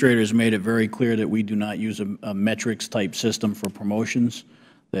administrator has made it very clear that we do not use a metrics-type system for promotions,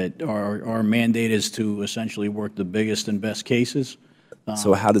 that our mandate is to essentially work the biggest and best cases.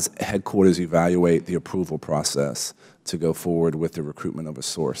 So how does headquarters evaluate the approval process to go forward with the recruitment of a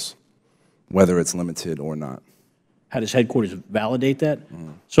source, whether it's limited or not? How does headquarters validate that?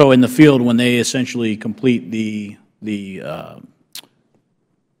 So in the field, when they essentially complete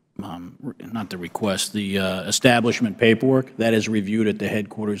not the request, the establishment paperwork, that is reviewed at the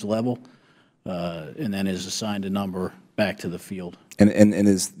headquarters level, and then is assigned a number back to the field. And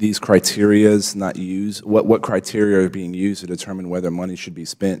is these criterias not used? What criteria are being used to determine whether money should be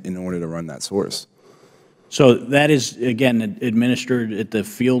spent in order to run that source? So that is, again, administered at the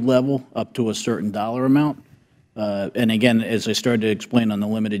field level up to a certain dollar amount. And again, as I started to explain on the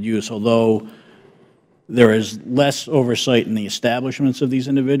limited use, although there is less oversight in the establishments of these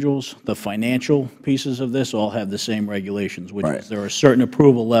individuals, the financial pieces of this all have the same regulations, which is there are certain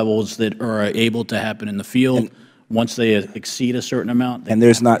approval levels that are able to happen in the field. Once they exceed a certain amount. And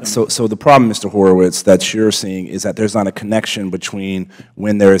there's not, so the problem, Mr. Horowitz, that you're seeing is that there's not a connection between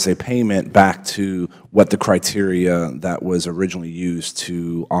when there is a payment back to what the criteria that was originally used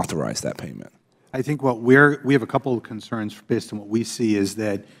to authorize that payment. I think what we have a couple of concerns based on what we see is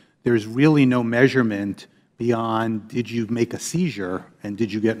that there's really no measurement beyond did you make a seizure and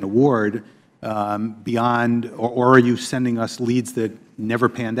did you get an award beyond, or are you sending us leads that never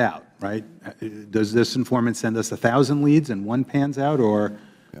panned out, right? Does this informant send us 1,000 leads and one pans out, or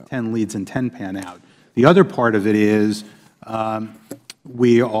 10 leads and 10 pan out? The other part of it is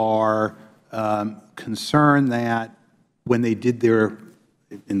we are concerned that when they did their,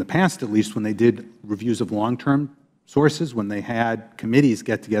 in the past at least, when they did reviews of long-term sources, when they had committees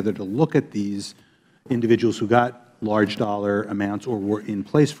get together to look at these individuals who got large dollar amounts or were in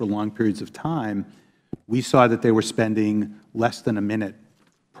place for long periods of time, we saw that they were spending less than a minute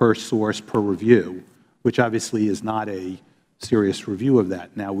per source per review, which obviously is not a serious review of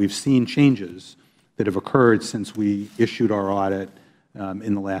that. Now, we've seen changes that have occurred since we issued our audit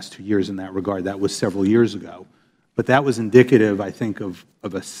in the last 2 years in that regard. That was several years ago. But that was indicative, I think, of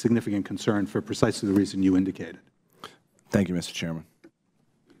a significant concern for precisely the reason you indicated. Thank you, Mr. Chairman.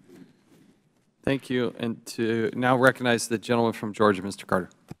 Thank you. And to now recognize the gentleman from Georgia, Mr.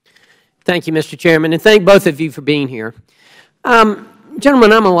 Carter. Thank you, Mr. Chairman, and thank both of you for being here.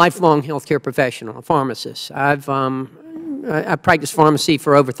 Gentlemen, I'm a lifelong healthcare professional, a pharmacist. I've practiced pharmacy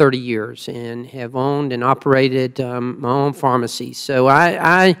for over 30 years and have owned and operated my own pharmacy. So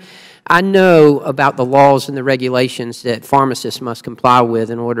I know about the laws and the regulations that pharmacists must comply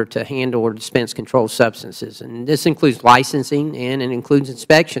with in order to handle or dispense controlled substances. And this includes licensing, and it includes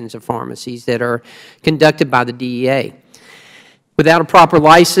inspections of pharmacies that are conducted by the DEA. Without a proper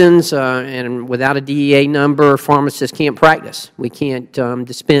license and without a DEA number, pharmacists can't practice. We can't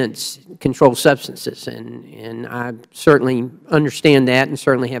dispense controlled substances, and I certainly understand that and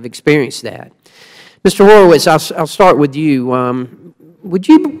certainly have experienced that. Mr. Horowitz, I'll start with you. Would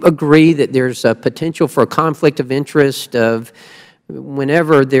you agree that there's a potential for a conflict of interest of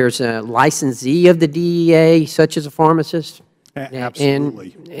whenever there's a licensee of the DEA, such as a pharmacist?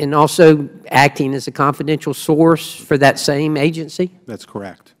 Absolutely. And also acting as a confidential source for that same agency? That's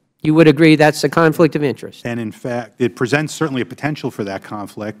correct. You would agree that's a conflict of interest? And in fact, it presents certainly a potential for that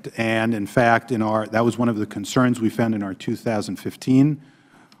conflict. And in fact, that was one of the concerns we found in our 2015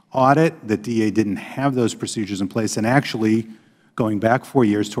 audit, that DEA didn't have those procedures in place. And actually, going back 4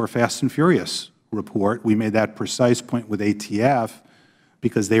 years to our Fast and Furious report, we made that precise point with ATF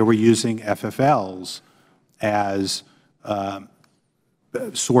because they were using FFLs as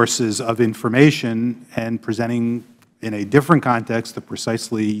sources of information and presenting in a different context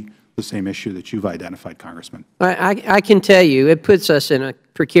precisely the same issue that you've identified, Congressman. I can tell you it puts us in a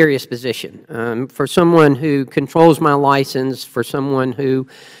precarious position. For someone who controls my license, for someone who,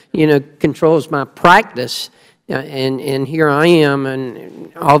 controls my practice, and here I am,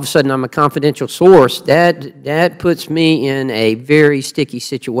 and all of a sudden I'm a confidential source, that puts me in a very sticky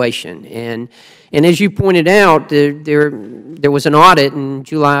situation. And as you pointed out, there was an audit in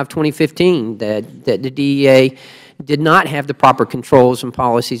July of 2015 that the DEA did not have the proper controls and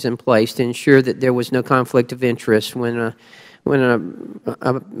policies in place to ensure that there was no conflict of interest when a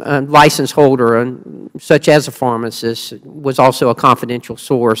license holder, such as a pharmacist, was also a confidential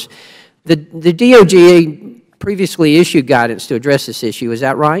source. The DOJ previously issued guidance to address this issue. Is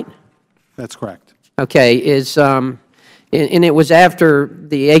that right? That's correct. Okay. And it was after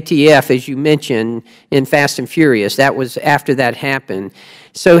the ATF, as you mentioned, in Fast and Furious. That was after that happened.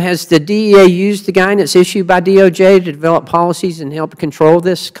 So has the DEA used the guidance issued by DOJ to develop policies and help control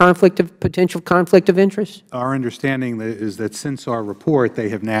this potential conflict of interest? Our understanding is that since our report, they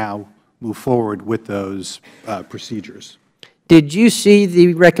have now moved forward with those procedures. Did you see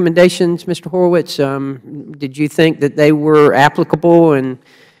the recommendations, Mr. Horowitz? Did you think that they were applicable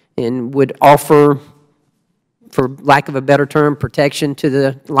and would offer, for lack of a better term, protection to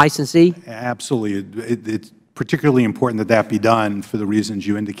the licensee? Absolutely. It's particularly important that that be done for the reasons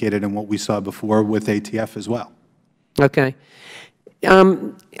you indicated and what we saw before with ATF as well. Okay.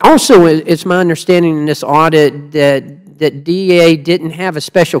 Also, it's my understanding in this audit that DEA didn't have a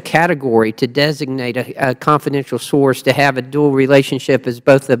special category to designate a confidential source to have a dual relationship as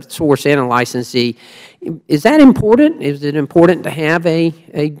both a source and a licensee. Is that important? Is it important to have a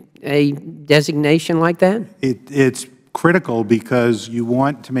a designation like that? It's critical because you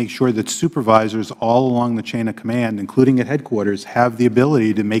want to make sure that supervisors all along the chain of command, including at headquarters, have the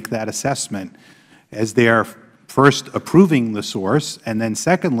ability to make that assessment as they are first approving the source, and then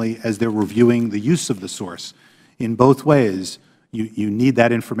secondly, as they're reviewing the use of the source. In both ways, you need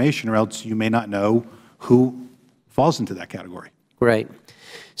that information, or else you may not know who falls into that category. Great.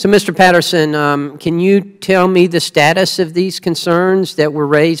 So, Mr. Patterson, can you tell me the status of these concerns that were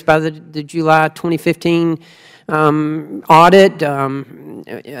raised by the July 2015 audit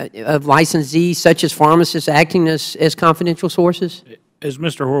of licensees such as pharmacists acting as confidential sources? As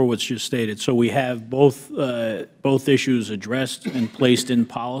Mr. Horowitz just stated, so we have both issues addressed and placed in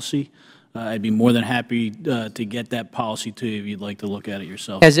policy. I'd be more than happy to get that policy to you if you'd like to look at it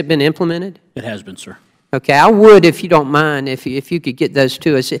yourself. Has it been implemented? It has been, sir. Okay, I would, if you don't mind, if you could get those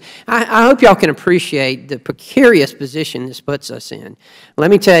to us. I hope y'all can appreciate the precarious position this puts us in.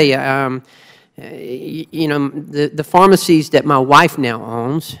 Let me tell you, you know, the pharmacies that my wife now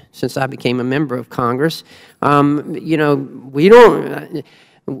owns, since I became a member of Congress, you know, we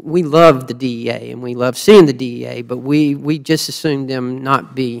love the DEA and we love seeing the DEA, but we just assume them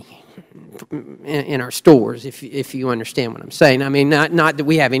not be in our stores, if you understand what I'm saying. I mean, not that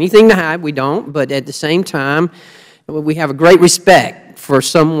we have anything to hide, we don't, but at the same time, we have a great respect for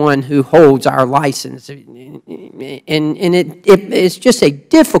someone who holds our license. And it's just a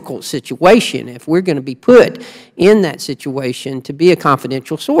difficult situation if we're going to be put in that situation to be a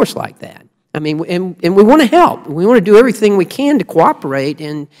confidential source like that. I mean, and we want to help. We want to do everything we can to cooperate,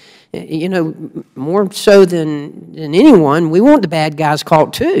 and, you know, more so than anyone, we want the bad guys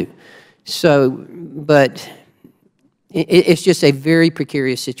caught too. So, but it's just a very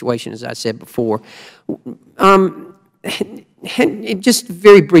precarious situation, as I said before. Just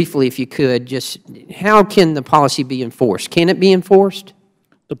very briefly, if you could, just how can the policy be enforced? Can it be enforced?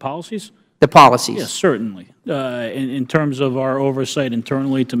 The policies? The policies. Yes, certainly. In terms of our oversight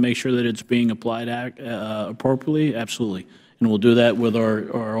internally to make sure that it's being applied appropriately, absolutely. And we'll do that with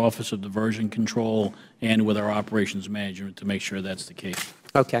our Office of Diversion Control and with our Operations Management to make sure that's the case.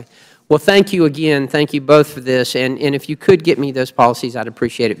 Okay. Well, thank you again. Thank you both for this. And if you could get me those policies, I'd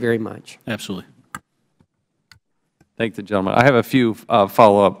appreciate it very much. Absolutely. Thank the gentleman. I have a few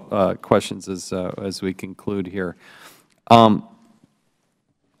follow-up questions as we conclude here. And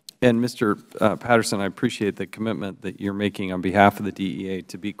Mr. Patterson, I appreciate the commitment that you're making on behalf of the DEA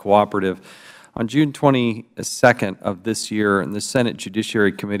to be cooperative. On June 22nd of this year, in the Senate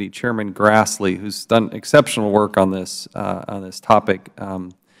Judiciary Committee, Chairman Grassley, who's done exceptional work on this topic,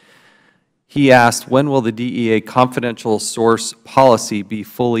 he asked, when will the DEA confidential source policy be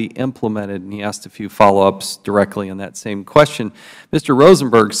fully implemented? And he asked a few follow-ups directly on that same question. Mr.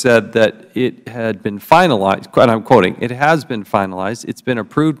 Rosenberg said that it had been finalized, and I'm quoting, "It has been finalized. It's been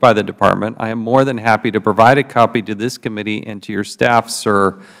approved by the Department. I am more than happy to provide a copy to this committee and to your staff,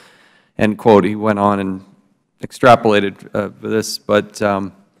 sir." End quote. He went on and extrapolated this, but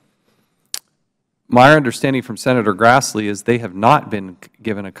my understanding from Senator Grassley is they have not been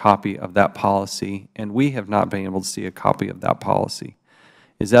given a copy of that policy, and we have not been able to see a copy of that policy.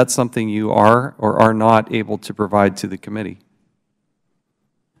 Is that something you are or are not able to provide to the committee?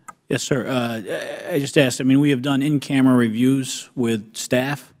 Yes, sir. I just asked, I mean, we have done in-camera reviews with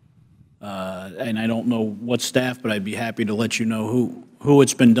staff, and I don't know what staff, but I'd be happy to let you know who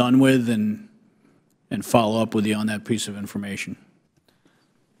it's been done with and follow up with you on that piece of information.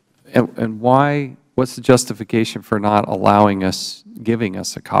 And why, what's the justification for not allowing us, giving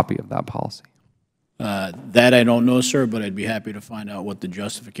us a copy of that policy? That I don't know, sir, but I'd be happy to find out what the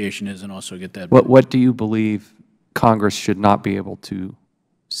justification is and also get that. What do you believe Congress should not be able to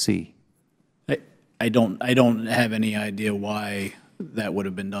see? I don't have any idea why that would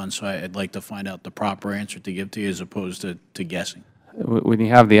have been done, so I'd like to find out the proper answer to give to you as opposed to guessing. When you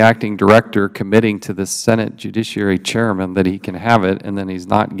have the acting director committing to the Senate Judiciary Chairman that he can have it, and then he's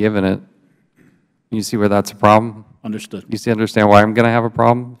not given it, you see where that's a problem? Understood. You understand why I'm going to have a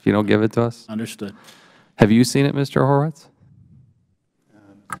problem if you don't give it to us? Understood. Have you seen it, Mr. Horowitz?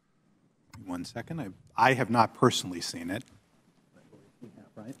 1 second. I have not personally seen it. We have,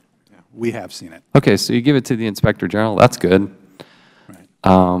 right? Yeah, we have seen it. Okay, so you give it to the Inspector General. That's good. Right.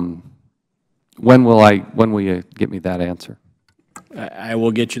 When will you get me that answer? I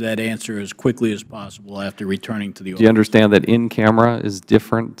will get you that answer as quickly as possible after returning to the office. Do you understand that in-camera is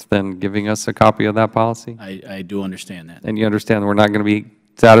different than giving us a copy of that policy? I do understand that. And you understand that we're not going to be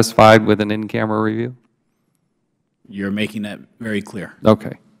satisfied with an in-camera review? You're making that very clear.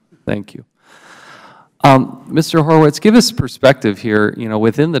 Okay. Thank you. Mr. Horowitz, give us perspective here. You know,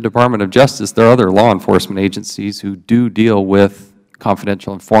 within the Department of Justice, there are other law enforcement agencies who do deal with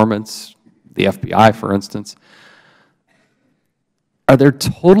confidential informants, the FBI, for instance. Are there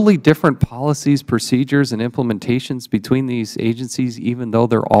totally different policies, procedures, and implementations between these agencies, even though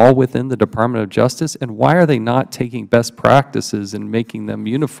they're all within the Department of Justice? And why are they not taking best practices and making them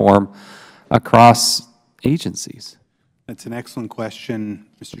uniform across agencies? That's an excellent question,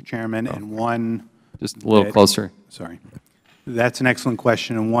 Mr. Chairman, and one— Just a little closer. Sorry. That's an excellent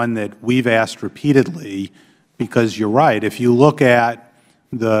question, and one that we've asked repeatedly, because you're right. If you look at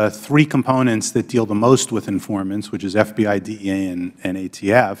the three components that deal the most with informants, which is FBI, DEA, and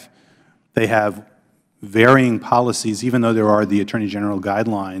ATF, they have varying policies, even though there are the Attorney General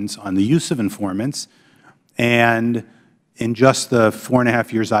guidelines on the use of informants. And in just the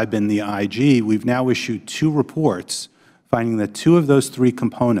 4.5 years I've been the IG, we've now issued 2 reports finding that 2 of those 3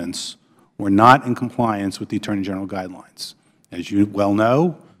 components were not in compliance with the Attorney General guidelines. As you well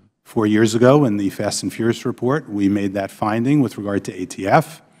know, 4 years ago in the Fast and Furious report, we made that finding with regard to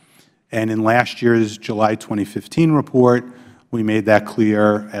ATF. And in last year's July 2015 report, we made that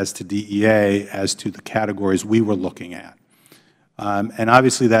clear as to DEA as to the categories we were looking at. And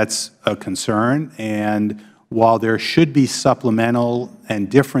obviously that's a concern. And while there should be supplemental and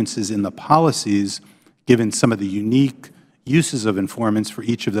differences in the policies, given some of the unique uses of informants for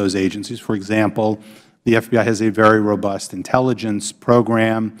each of those agencies, for example, the FBI has a very robust intelligence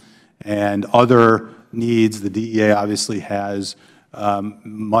program and other needs. The DEA obviously has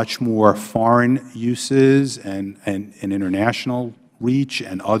much more foreign uses and international reach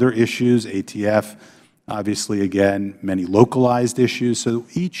and other issues. ATF, obviously, again, many localized issues. So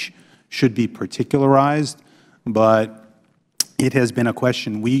each should be particularized, but it has been a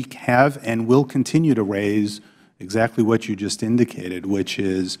question we have and will continue to raise exactly what you just indicated, which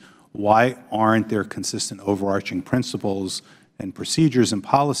is why aren't there consistent overarching principles and procedures and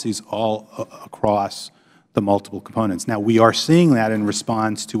policies all across the multiple components. Now, we are seeing that in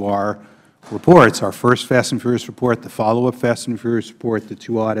response to our reports, our first Fast and Furious report, the follow-up Fast and Furious report, the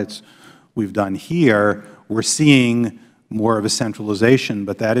 2 audits we've done here. We're seeing more of a centralization,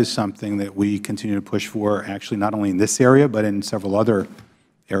 but that is something that we continue to push for, actually not only in this area, but in several other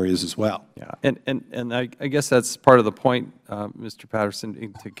areas as well. Yeah, and I guess that's part of the point, Mr.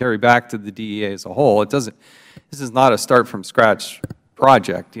 Patterson, to carry back to the DEA as a whole. This is not a start from scratch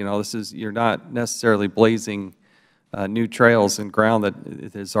project. You know, you're not necessarily blazing new trails in ground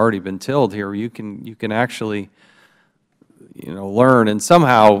that has already been tilled here. You can actually, learn, and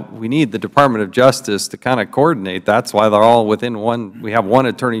somehow we need the Department of Justice to kind of coordinate. That's why they're all within one. We have one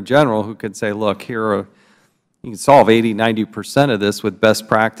Attorney General who could say, look, you can solve 80–90% of this with best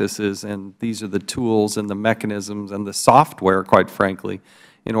practices, and these are the tools and the mechanisms and the software, quite frankly,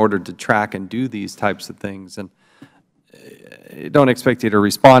 in order to track and do these types of things. And I don't expect you to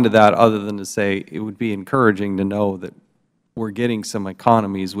respond to that other than to say it would be encouraging to know that we're getting some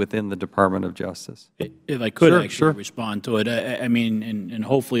economies within the Department of Justice. If I could actually respond to it, I mean, and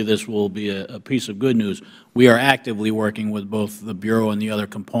hopefully this will be a piece of good news. We are actively working with both the Bureau and the other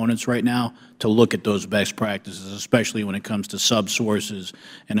components right now to look at those best practices, especially when it comes to subsources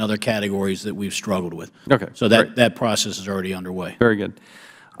and other categories that we've struggled with. Okay. So that process is already underway. Very good.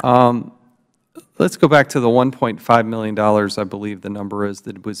 Let's go back to the $1.5 million, I believe the number is,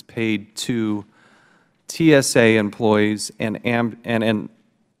 that was paid to TSA employees and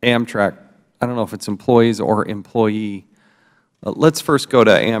Amtrak. I don't know if it's employees or employee. Let's first go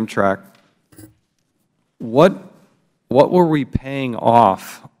to Amtrak. What were we paying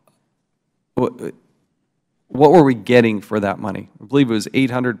off? What were we getting for that money? I believe it was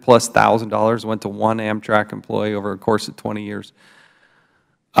 $800,000+ went to one Amtrak employee over a course of 20 years.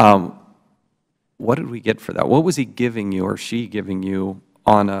 What did we get for that? What was he giving you or she giving you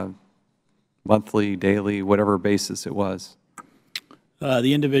on a monthly, daily, whatever basis it was?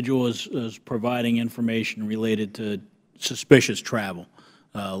 The individual is providing information related to suspicious travel,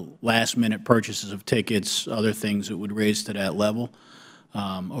 last-minute purchases of tickets, other things that would raise to that level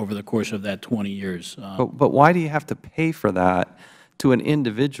over the course of that 20 years. But why do you have to pay for that to an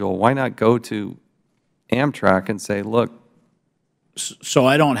individual? Why not go to Amtrak and say, look? So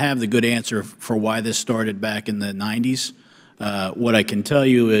I don't have the good answer for why this started back in the 90s. What I can tell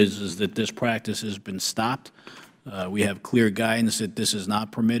you is that this practice has been stopped. We have clear guidance that this is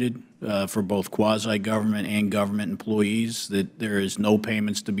not permitted for both quasi-government and government employees, that there is no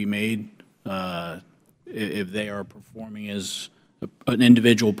payments to be made if they are performing as an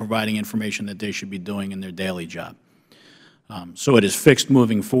individual providing information that they should be doing in their daily job. So it is fixed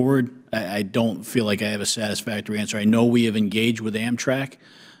moving forward. I don't feel like I have a satisfactory answer. I know we have engaged with Amtrak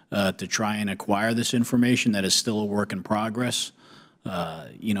to try and acquire this information. That is still a work in progress.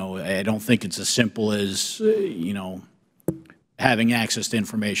 I don't think it's as simple as, having access to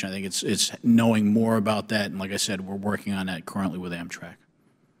information. I think it's knowing more about that, and like I said, we're working on that currently with Amtrak.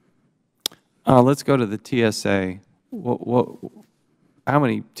 Let's go to the TSA. How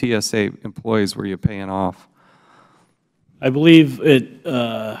many TSA employees were you paying off? I believe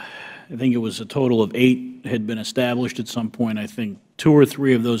I think it was a total of 8 had been established at some point. I think 2 or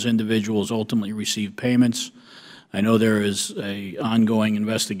 3 of those individuals ultimately received payments. I know there is an ongoing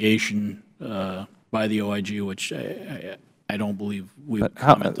investigation by the OIG, which I don't believe we've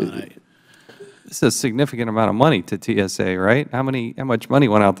commented on. This is a significant amount of money to TSA, right? How much money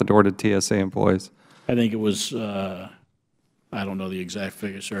went out the door to TSA employees? I think it was, I don't know the exact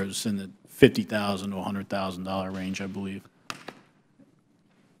figure, sir. It was in the $50,000 to $100,000 range, I believe.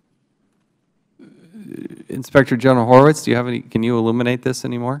 Inspector General Horowitz, do you have any? Can you illuminate this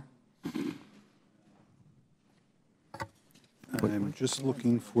anymore? I'm just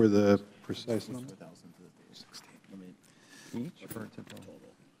looking for the precise number.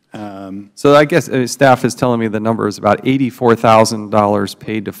 So I guess staff is telling me the number is about $84,000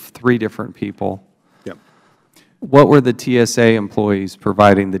 paid to 3 different people. Yep. What were the TSA employees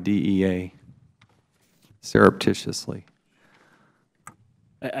providing the DEA surreptitiously?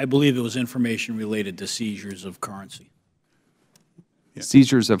 I believe it was information related to seizures of currency. Yeah.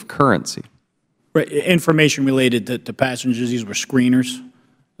 Seizures of currency. Right, information related to passengers. These were screeners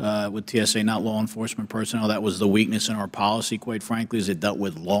with TSA, not law enforcement personnel. That was the weakness in our policy, quite frankly, is it dealt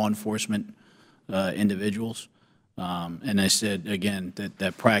with law enforcement individuals. And I said, again,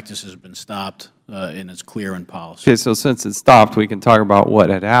 that practice has been stopped and it's clear in policy. Okay, so since it stopped, we can talk about what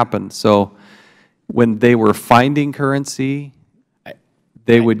had happened. So when they were finding currency,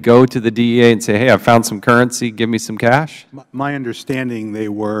 they would go to the DEA and say, hey, I found some currency, give me some cash? My understanding, they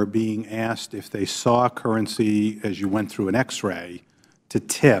were being asked if they saw currency as you went through an X-ray to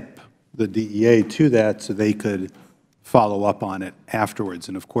tip the DEA to that so they could follow up on it afterwards.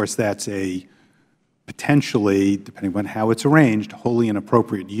 And of course, that's a potentially, depending on how it's arranged, wholly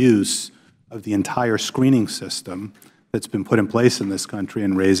inappropriate use of the entire screening system that's been put in place in this country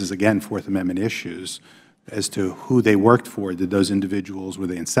and raises, again, Fourth Amendment issues as to who they worked for. Did those individuals, were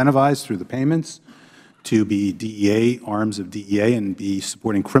they incentivized through the payments to be DEA, arms of DEA, and be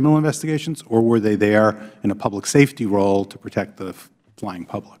supporting criminal investigations, or were they there in a public safety role to protect the flying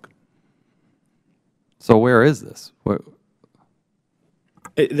public? So where is this?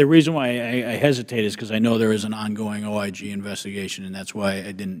 The reason why I hesitate is because I know there is an ongoing OIG investigation, and that's why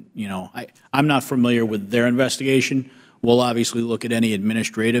I didn't, I'm not familiar with their investigation. We'll obviously look at any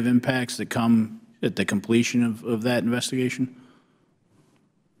administrative impacts that come at the completion of that investigation.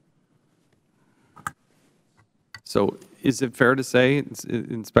 So is it fair to say,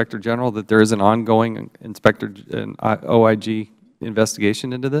 Inspector General, that there is an ongoing OIG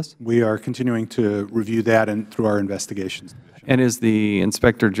investigation into this? We are continuing to review that and through our investigations. And is the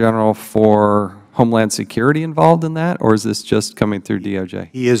Inspector General for Homeland Security involved in that, or is this just coming through DOJ?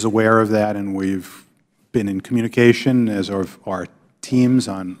 He is aware of that, and we've been in communication as our teams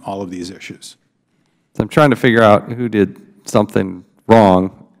on all of these issues. So I'm trying to figure out who did something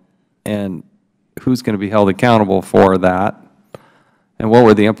wrong and who's going to be held accountable for that, and what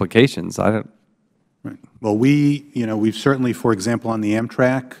were the implications. I don't. Right. Well, we've certainly, for example, on the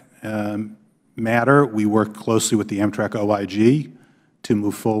Amtrak matter, we work closely with the Amtrak OIG to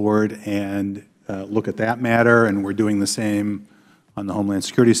move forward and look at that matter, and we're doing the same on the Homeland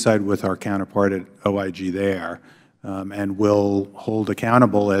Security side with our counterpart at OIG there. And we'll hold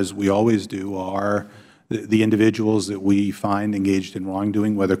accountable, as we always do, the individuals that we find engaged in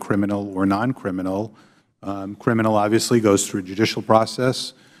wrongdoing, whether criminal or non-criminal. Criminal obviously goes through a judicial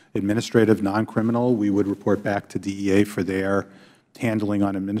process. Administrative, non-criminal, we would report back to DEA for their handling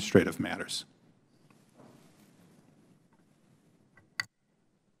on administrative matters.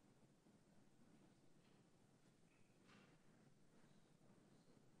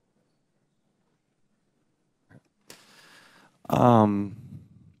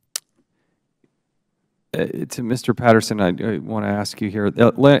 To Mr. Patterson, I want to ask you here. The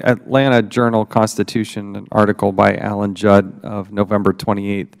Atlanta Journal-Constitution, an article by Alan Judd of November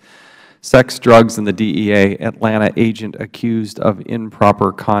 28th, sex, drugs, and the DEA, Atlanta agent accused of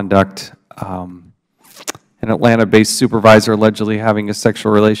improper conduct. An Atlanta-based supervisor allegedly having a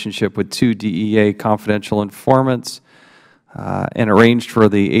sexual relationship with 2 DEA confidential informants and arranged for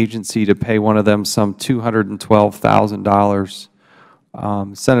the agency to pay one of them some $212,000.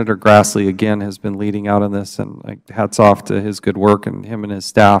 Senator Grassley, again, has been leading out on this, and hats off to his good work and him and his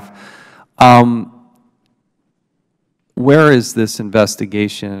staff. Where is this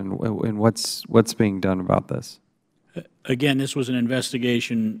investigation, and what's being done about this? Again, this was an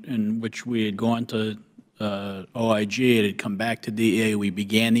investigation in which we had gone to OIG. It had come back to DEA. We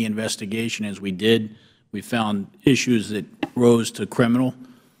began the investigation. As we did, we found issues that rose to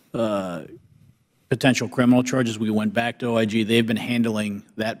potential criminal charges. We went back to OIG. They've been handling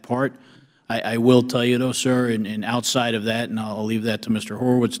that part. I will tell you, though, sir, and outside of that, and I'll leave that to Mr.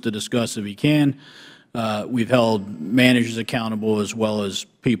 Horowitz to discuss if he can, we've held managers accountable as well as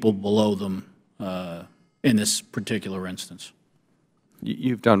people below them in this particular instance.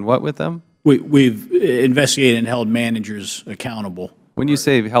 You've done what with them? We've investigated and held managers accountable. When you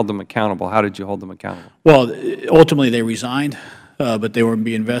say held them accountable, how did you hold them accountable? Well, ultimately they resigned, but they were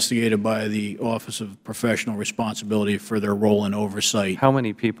being investigated by the Office of Professional Responsibility for their role in oversight. How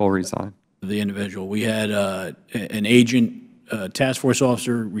many people resigned? The individual. We had an agent, task force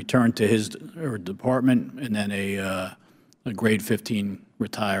officer returned to his department, and then a grade 15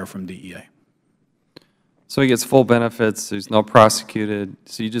 retire from DEA. So he gets full benefits, he's no prosecuted,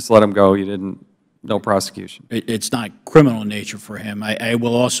 so you just let him go, you didn't, no prosecution? It's not criminal in nature for him. I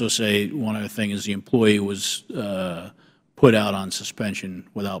will also say one other thing is the employee was put out on suspension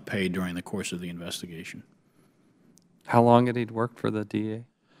without pay during the course of the investigation. How long had he worked for the DEA?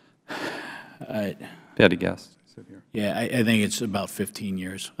 I had to guess. Yeah, I think it's about 15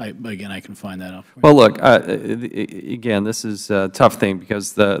 years. Again, I can find that out for you. Well, look, again, this is a tough thing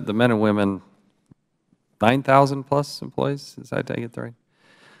because the men and women, 9,000 plus employees, is that, did I get that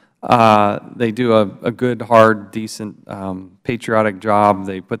right? They do a good, hard, decent, patriotic job.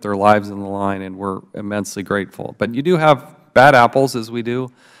 They put their lives on the line, and we're immensely grateful. But you do have bad apples, as we do,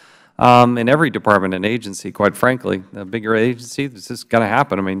 in every department and agency, quite frankly. The bigger agency, this is going to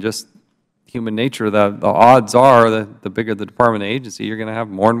happen. I mean, just human nature, the odds are the bigger the department and agency, you're going to have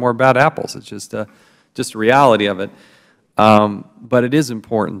more and more bad apples. It's just a reality of it. But it is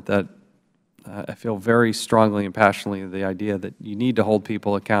important that I feel very strongly and passionately the idea that you need to hold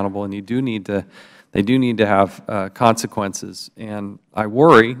people accountable, and they do need to have consequences. And I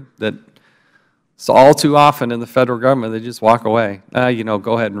worry that so all too often in the Federal Government, they just walk away. You know,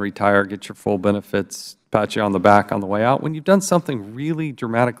 go ahead and retire, get your full benefits, pat you on the back on the way out, when you've done something really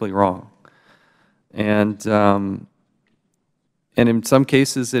dramatically wrong. And in some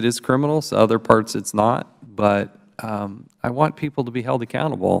cases it is criminal, so other parts it's not. But I want people to be held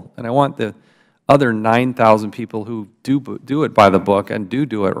accountable, and I want the other 9,000 people who do it by the book and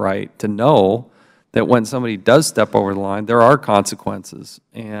do it right to know that when somebody does step over the line, there are consequences,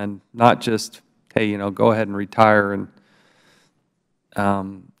 and not just, hey, you know, go ahead and retire and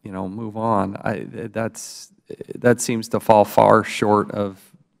you know, move on. That seems to fall far short of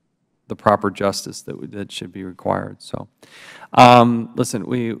the proper justice that should be required. So, listen,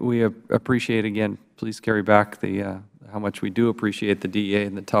 we appreciate, again, please carry back how much we do appreciate the DEA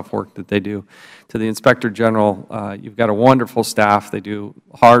and the tough work that they do. To the Inspector General, you've got a wonderful staff. They do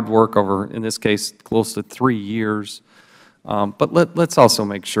hard work over, in this case, close to 3 years. But let's also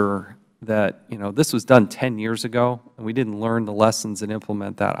make sure that, you know, this was done 10 years ago, and we didn't learn the lessons and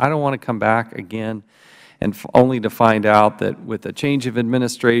implement that. I don't want to come back again and only to find out that with a change of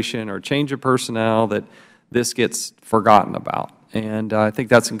administration or change of personnel that this gets forgotten about. And I think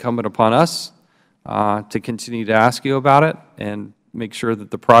that's incumbent upon us to continue to ask you about it and make sure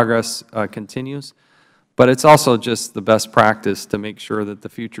that the progress continues. But it's also just the best practice to make sure that the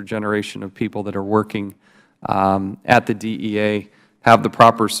future generation of people that are working at the DEA have the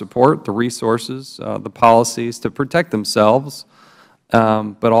proper support, the resources, the policies to protect themselves,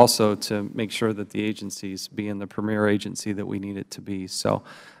 but also to make sure that the agencies be in the premier agency that we need it to be. So,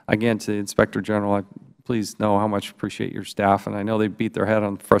 again, to the Inspector General, please know how much I appreciate your staff, and I know they beat their head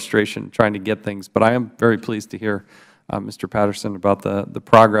on frustration trying to get things, but I am very pleased to hear, Mr. Patterson, about the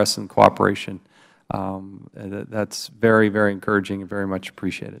progress and cooperation. That's very, very encouraging and very much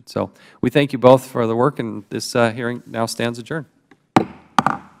appreciated. So we thank you both for the work, and this hearing now stands adjourned.